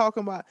of you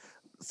talking about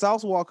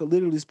Sauce Walker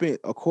literally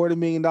spent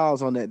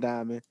 $250,000 on that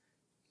diamond.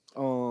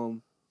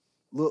 Lil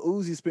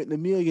Uzi spent $1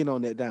 million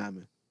on that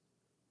diamond.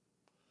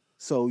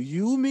 So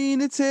you mean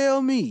to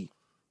tell me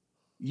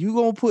you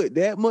gonna put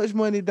that much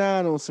money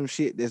down on some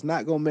shit that's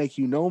not gonna make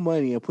you no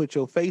money and put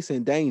your face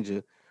in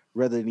danger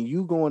rather than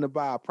you going to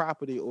buy a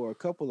property or a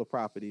couple of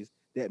properties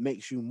that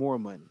makes you more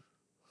money?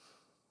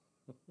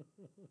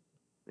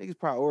 Niggas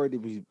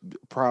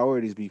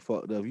priorities be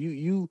fucked up.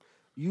 You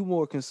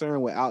more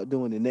concerned with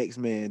outdoing the next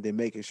man than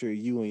making sure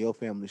you and your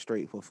family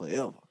straight for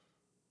forever.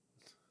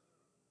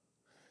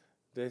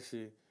 That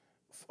shit.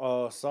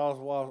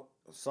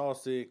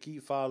 Sauce said,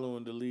 keep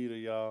following the leader,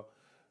 y'all.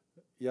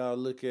 Y'all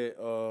look at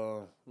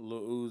Lil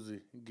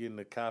Uzi getting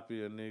a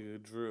copy of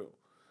nigga drip.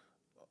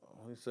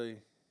 He say,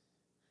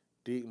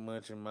 dick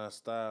munching my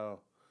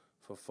style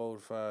for 4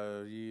 to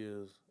 5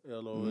 years.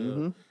 LOL.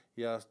 Mm-hmm.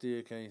 Y'all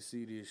still can't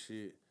see this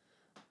shit.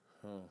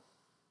 Huh.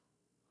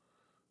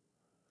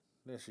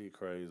 That shit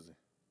crazy.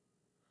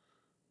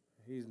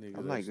 These I'm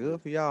niggas like, actually.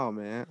 good for y'all,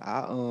 man.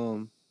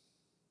 I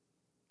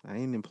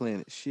ain't in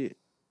playing it shit.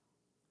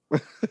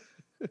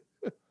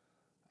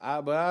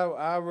 I'd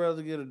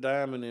rather get a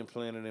diamond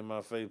implanted in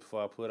my face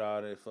before I put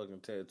all that fucking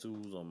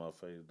tattoos on my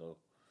face though.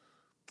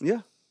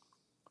 Yeah.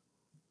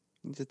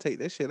 You just take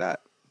that shit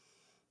out.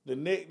 The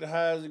neck, the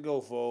highs it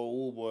go for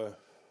old boy.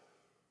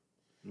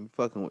 You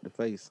fucking with the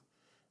face.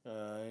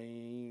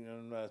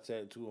 I'm not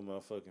tattooing my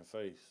fucking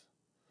face.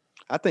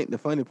 I think the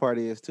funny part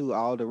is too,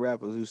 all the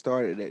rappers who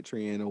started that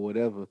trend or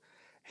whatever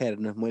had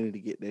enough money to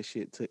get that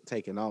shit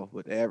taken off,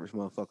 but the average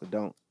motherfucker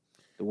don't.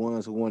 The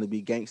ones who want to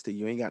be gangster,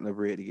 you ain't got no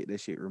bread to get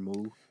that shit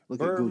removed.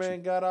 Look at Gucci.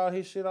 Birdman got all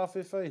his shit off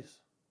his face.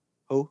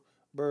 Who?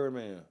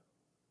 Birdman.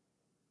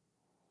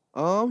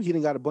 He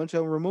done got a bunch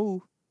of them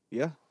removed.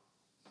 Yeah.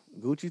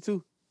 Gucci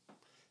too.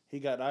 He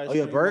got the ice Oh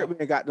yeah, cream off.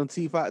 Birdman got them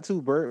teeth out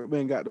too.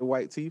 Birdman got the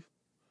white teeth.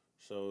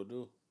 So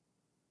do.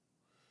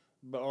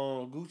 But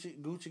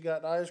Gucci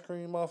got the ice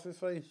cream off his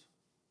face.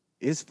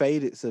 It's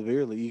faded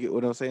severely. You get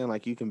what I'm saying?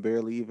 Like you can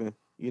barely even,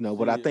 but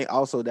See I it. think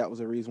also that was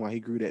the reason why he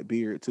grew that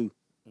beard too.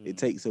 It Mm.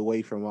 takes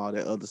away from all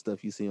that other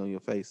stuff you see on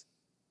your face.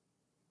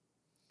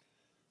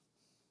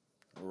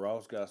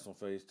 Ross got some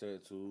face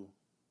tattoo.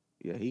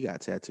 Yeah, he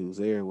got tattoos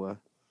everywhere.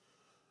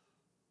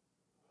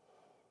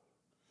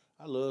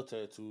 I love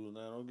tattoos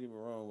now. Don't get me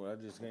wrong, but I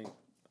just can't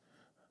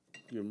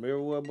get a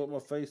mirror well but my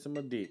face and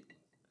my dick.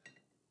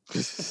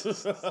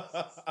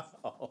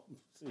 Oh,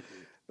 shit.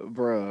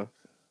 Bruh,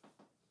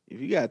 if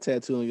you got a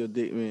tattoo on your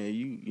dick, man,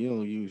 you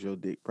don't use your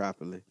dick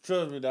properly.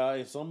 Trust me, dog.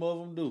 And some of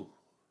them do.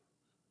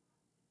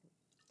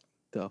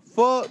 The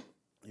fuck?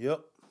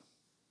 Yep.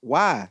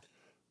 Why?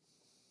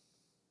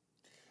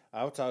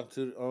 I was talking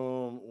to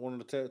one of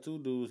the tattoo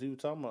dudes. He was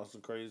talking about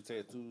some crazy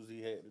tattoos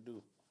he had to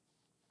do.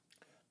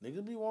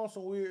 Niggas be wanting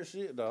some weird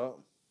shit,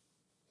 dog.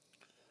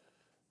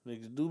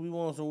 Niggas do be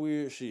wanting some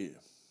weird shit.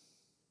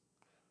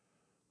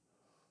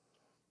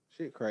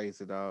 Shit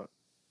crazy, dog.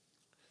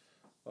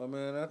 Oh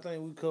man, I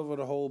think we covered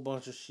a whole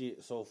bunch of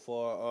shit so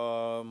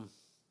far.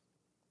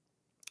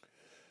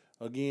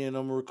 Again,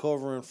 I'm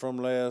recovering from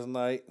last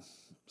night.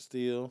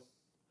 Still,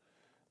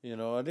 I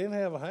didn't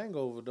have a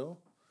hangover though.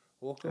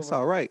 Woke That's up.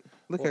 all right.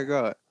 Look at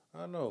God.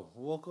 I know.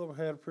 Woke up and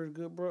had a pretty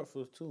good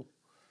breakfast too.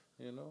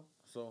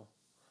 So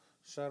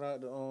shout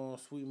out to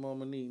Sweet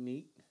Mama Neat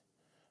Neat.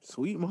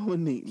 Sweet mama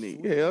neat neat.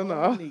 Sweet Hell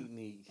Mama no. Neat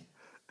Neat.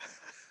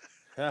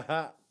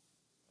 Haha.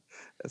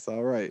 That's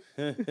all right.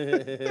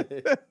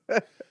 That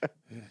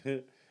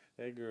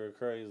girl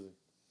crazy.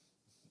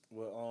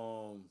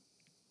 Well,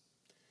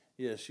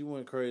 yeah, she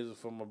went crazy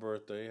for my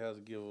birthday. Had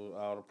to give her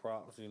all the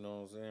props, you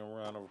know what I'm saying?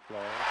 Round of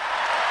applause.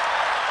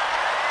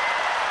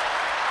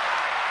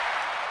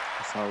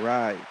 That's all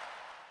right.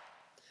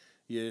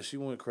 Yeah, she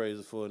went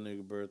crazy for a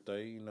nigga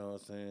birthday, you know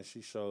what I'm saying?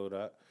 She showed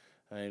up.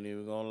 I ain't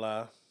even gonna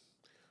lie.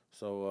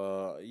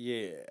 So,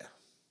 yeah.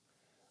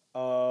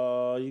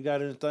 You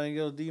got anything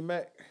else,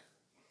 D-Mac?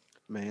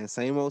 Man,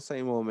 same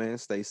old, man.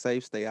 Stay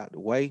safe, stay out the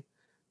way.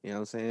 You know what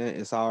I'm saying?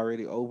 It's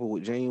already over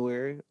with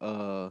January.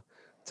 To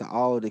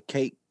all the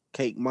cake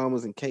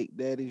mamas and cake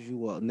daddies,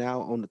 you are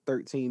now on the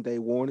 13-day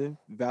warning.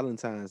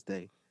 Valentine's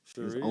Day is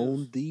Sure is.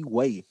 on the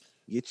way.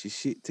 Get your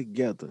shit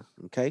together,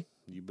 okay?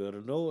 You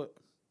better know it.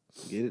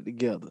 Get it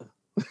together.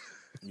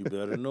 You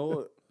better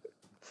know it.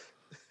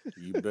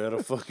 You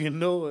better fucking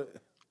know it.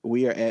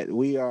 We are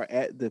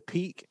at the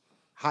peak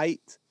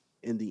height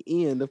and the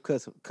end of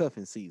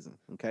cuffing season,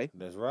 okay?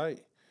 That's right.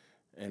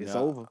 And It's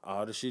over.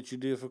 all the shit you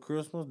did for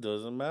Christmas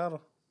doesn't matter.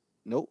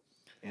 Nope.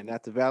 And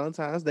after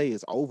Valentine's Day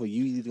is over,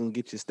 you either gonna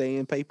get your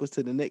staying papers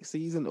to the next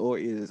season or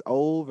it is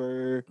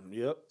over.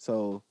 Yep.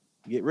 So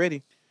get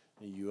ready.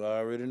 You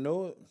already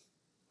know it.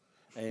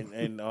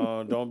 And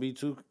don't be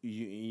too.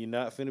 You're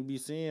not finna be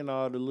seeing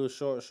all the little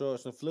short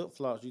shorts and flip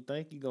flops you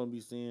think you're gonna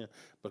be seeing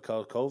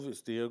because COVID's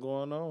still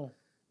going on.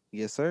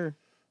 Yes, sir.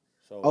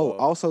 Oh, So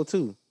also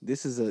too,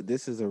 this is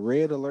a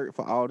red alert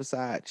for all the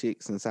side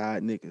chicks and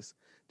side niggas.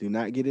 Do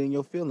not get in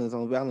your feelings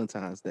on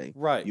Valentine's Day.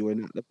 Right. You are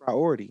not the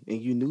priority,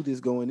 and you knew this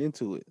going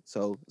into it.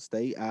 So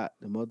stay out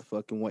the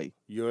motherfucking way.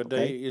 Your Okay?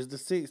 day is the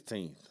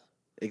 16th,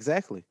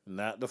 Exactly.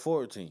 not the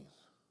 14th.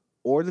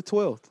 Or the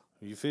 12th.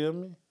 You feel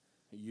me?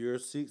 You're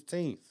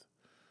 16th.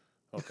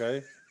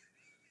 Okay?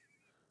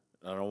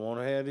 I don't want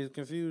to have this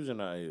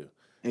confusion out here.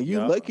 And you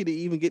Yeah. lucky to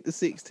even get the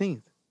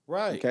 16th.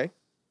 Right. Okay?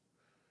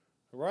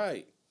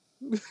 Right.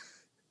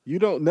 You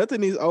don't,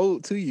 nothing is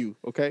owed to you.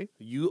 Okay?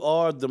 You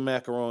are the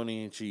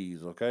macaroni and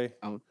cheese, okay?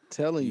 I'm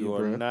telling you, You are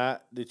bro.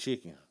 not the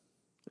chicken.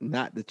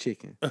 Not the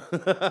chicken.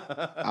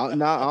 I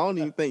don't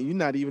even think you're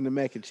not even the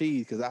mac and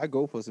cheese because I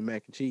go for some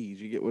mac and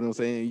cheese. You get what I'm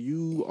saying?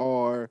 You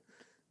are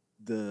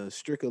the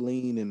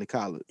stricoline and the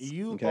collards.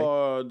 You Okay?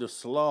 are the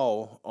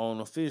slaw on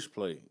a fish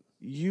plate.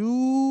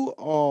 You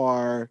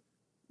are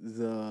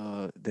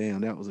the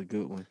damn. That was a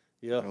good one.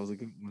 Yeah. That was a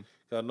good one.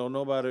 I know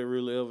nobody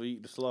really ever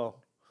eat the slaw.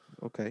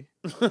 Okay.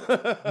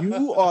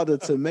 You are the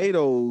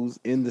tomatoes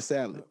in the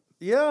salad.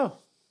 Yeah.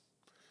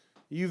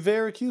 You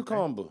very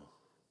cucumber.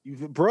 You,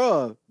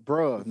 bruh.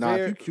 Nah, if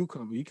Very- you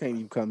cucumber, you can't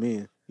even come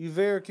in. You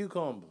very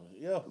cucumber.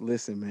 Yeah.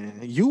 Listen,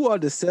 man. You are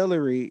the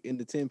celery in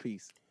the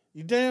 10-piece.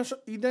 You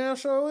damn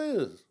sure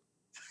is.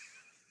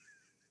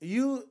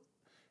 You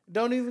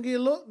don't even get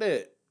looked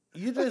at.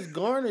 You just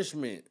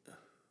garnishment.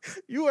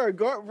 You are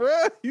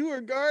bruh. You are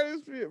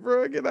garnishment,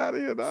 bro. Get out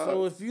of here, dog.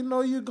 So if you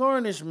know you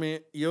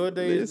garnishment, your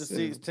day is the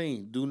Listen.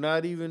 16th. Do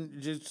not even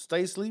just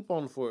stay asleep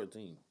on the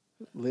 14th.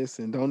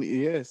 Listen, don't.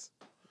 Yes,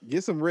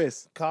 get some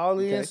rest. Call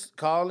Okay.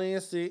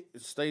 in sick,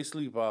 stay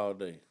asleep all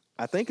day.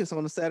 I think it's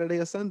on a Saturday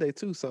or Sunday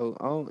too.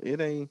 So it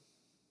ain't.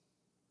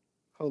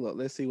 Hold up,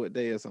 let's see what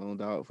day it's on,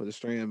 dog. For the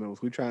strand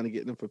members, we trying to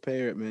get them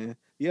prepared, man.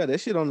 Yeah, that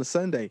shit on a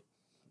Sunday.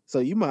 So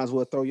you might as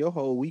well throw your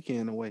whole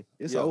weekend away.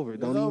 It's Yeah, over.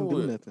 it's Don't even over do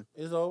with. nothing.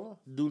 It's over.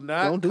 Do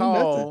not Don't do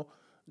call nothing.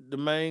 the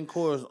main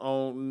course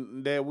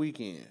on that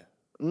weekend.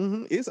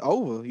 It's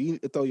over. You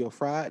need to throw your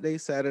Friday,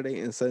 Saturday,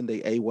 and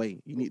Sunday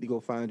away. You need to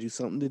go find you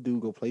something to do.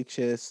 Go play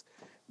chess.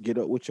 Get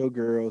up with your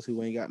girls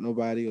who ain't got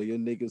nobody, or your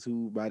niggas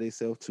who by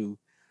themselves too.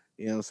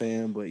 You know what I'm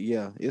saying? But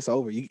yeah, it's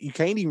over. You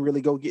can't even really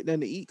go get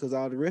nothing to eat because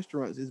all the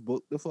restaurants is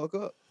booked the fuck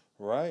up.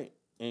 Right.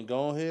 And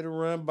go ahead and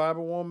run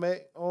Bible One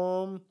Mac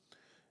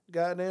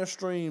goddamn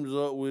streams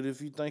up with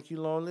if you think you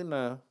lonely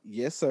now.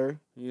 Yes, sir.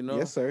 You know?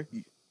 Yes, sir.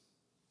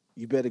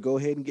 You better go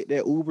ahead and get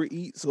that Uber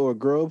Eats or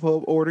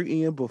Grubhub order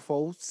in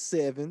before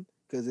 7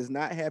 because it's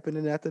not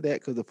happening after that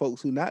because the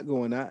folks who not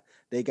going out,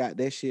 they got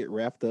that shit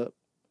wrapped up.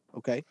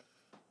 Okay?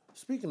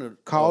 Speaking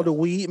of Call the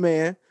weed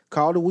man.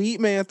 Call the weed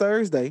man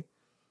Thursday.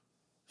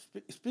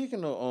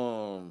 Speaking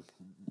of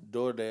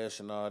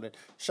DoorDash and all that,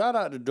 shout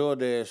out to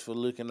DoorDash for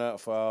looking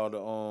out for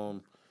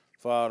all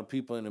the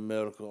people in the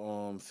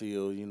medical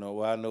field. You know,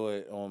 well, I know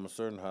at a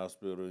certain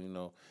hospital, you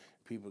know,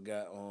 people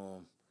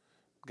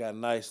got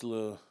nice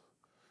little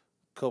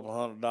couple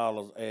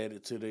 $100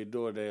 added to their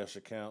DoorDash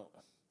account.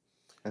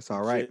 That's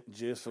all right.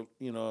 Just for,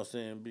 you know what I'm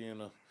saying,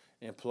 being a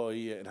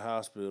employee at the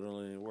hospital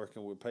and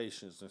working with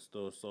patients and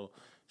stuff. So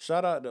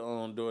shout out to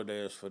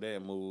DoorDash for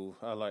that move.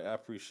 I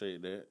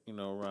appreciate that. You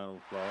know, round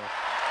of applause.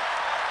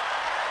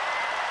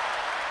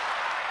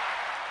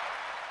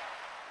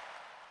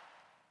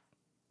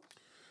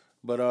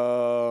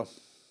 But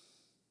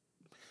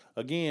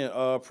again,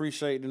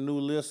 appreciate the new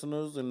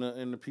listeners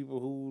and the people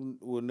who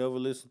will never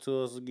listen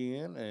to us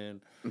again,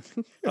 and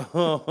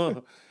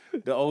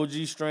the OG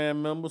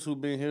Strand members who've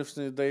been here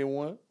since day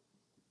one,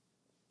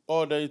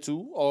 or day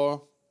two,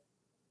 or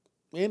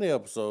any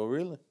episode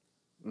really.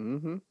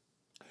 Mm-hmm.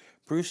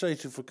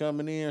 Appreciate you for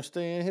coming in and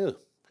staying here.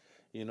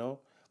 You know,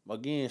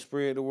 again,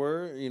 spread the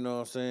word. You know what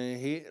I'm saying?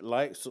 Hit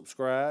like,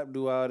 subscribe,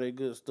 do all that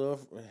good stuff.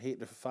 Hit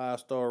the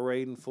 5-star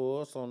rating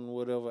for us on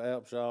whatever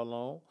apps y'all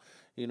on.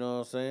 You know what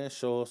I'm saying?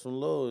 Show us some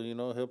love. You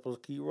know, help us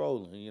keep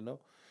rolling. You know,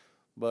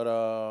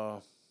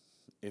 but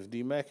if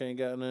D Mac ain't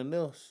got nothing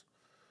else,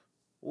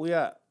 we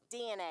out.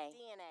 DNA.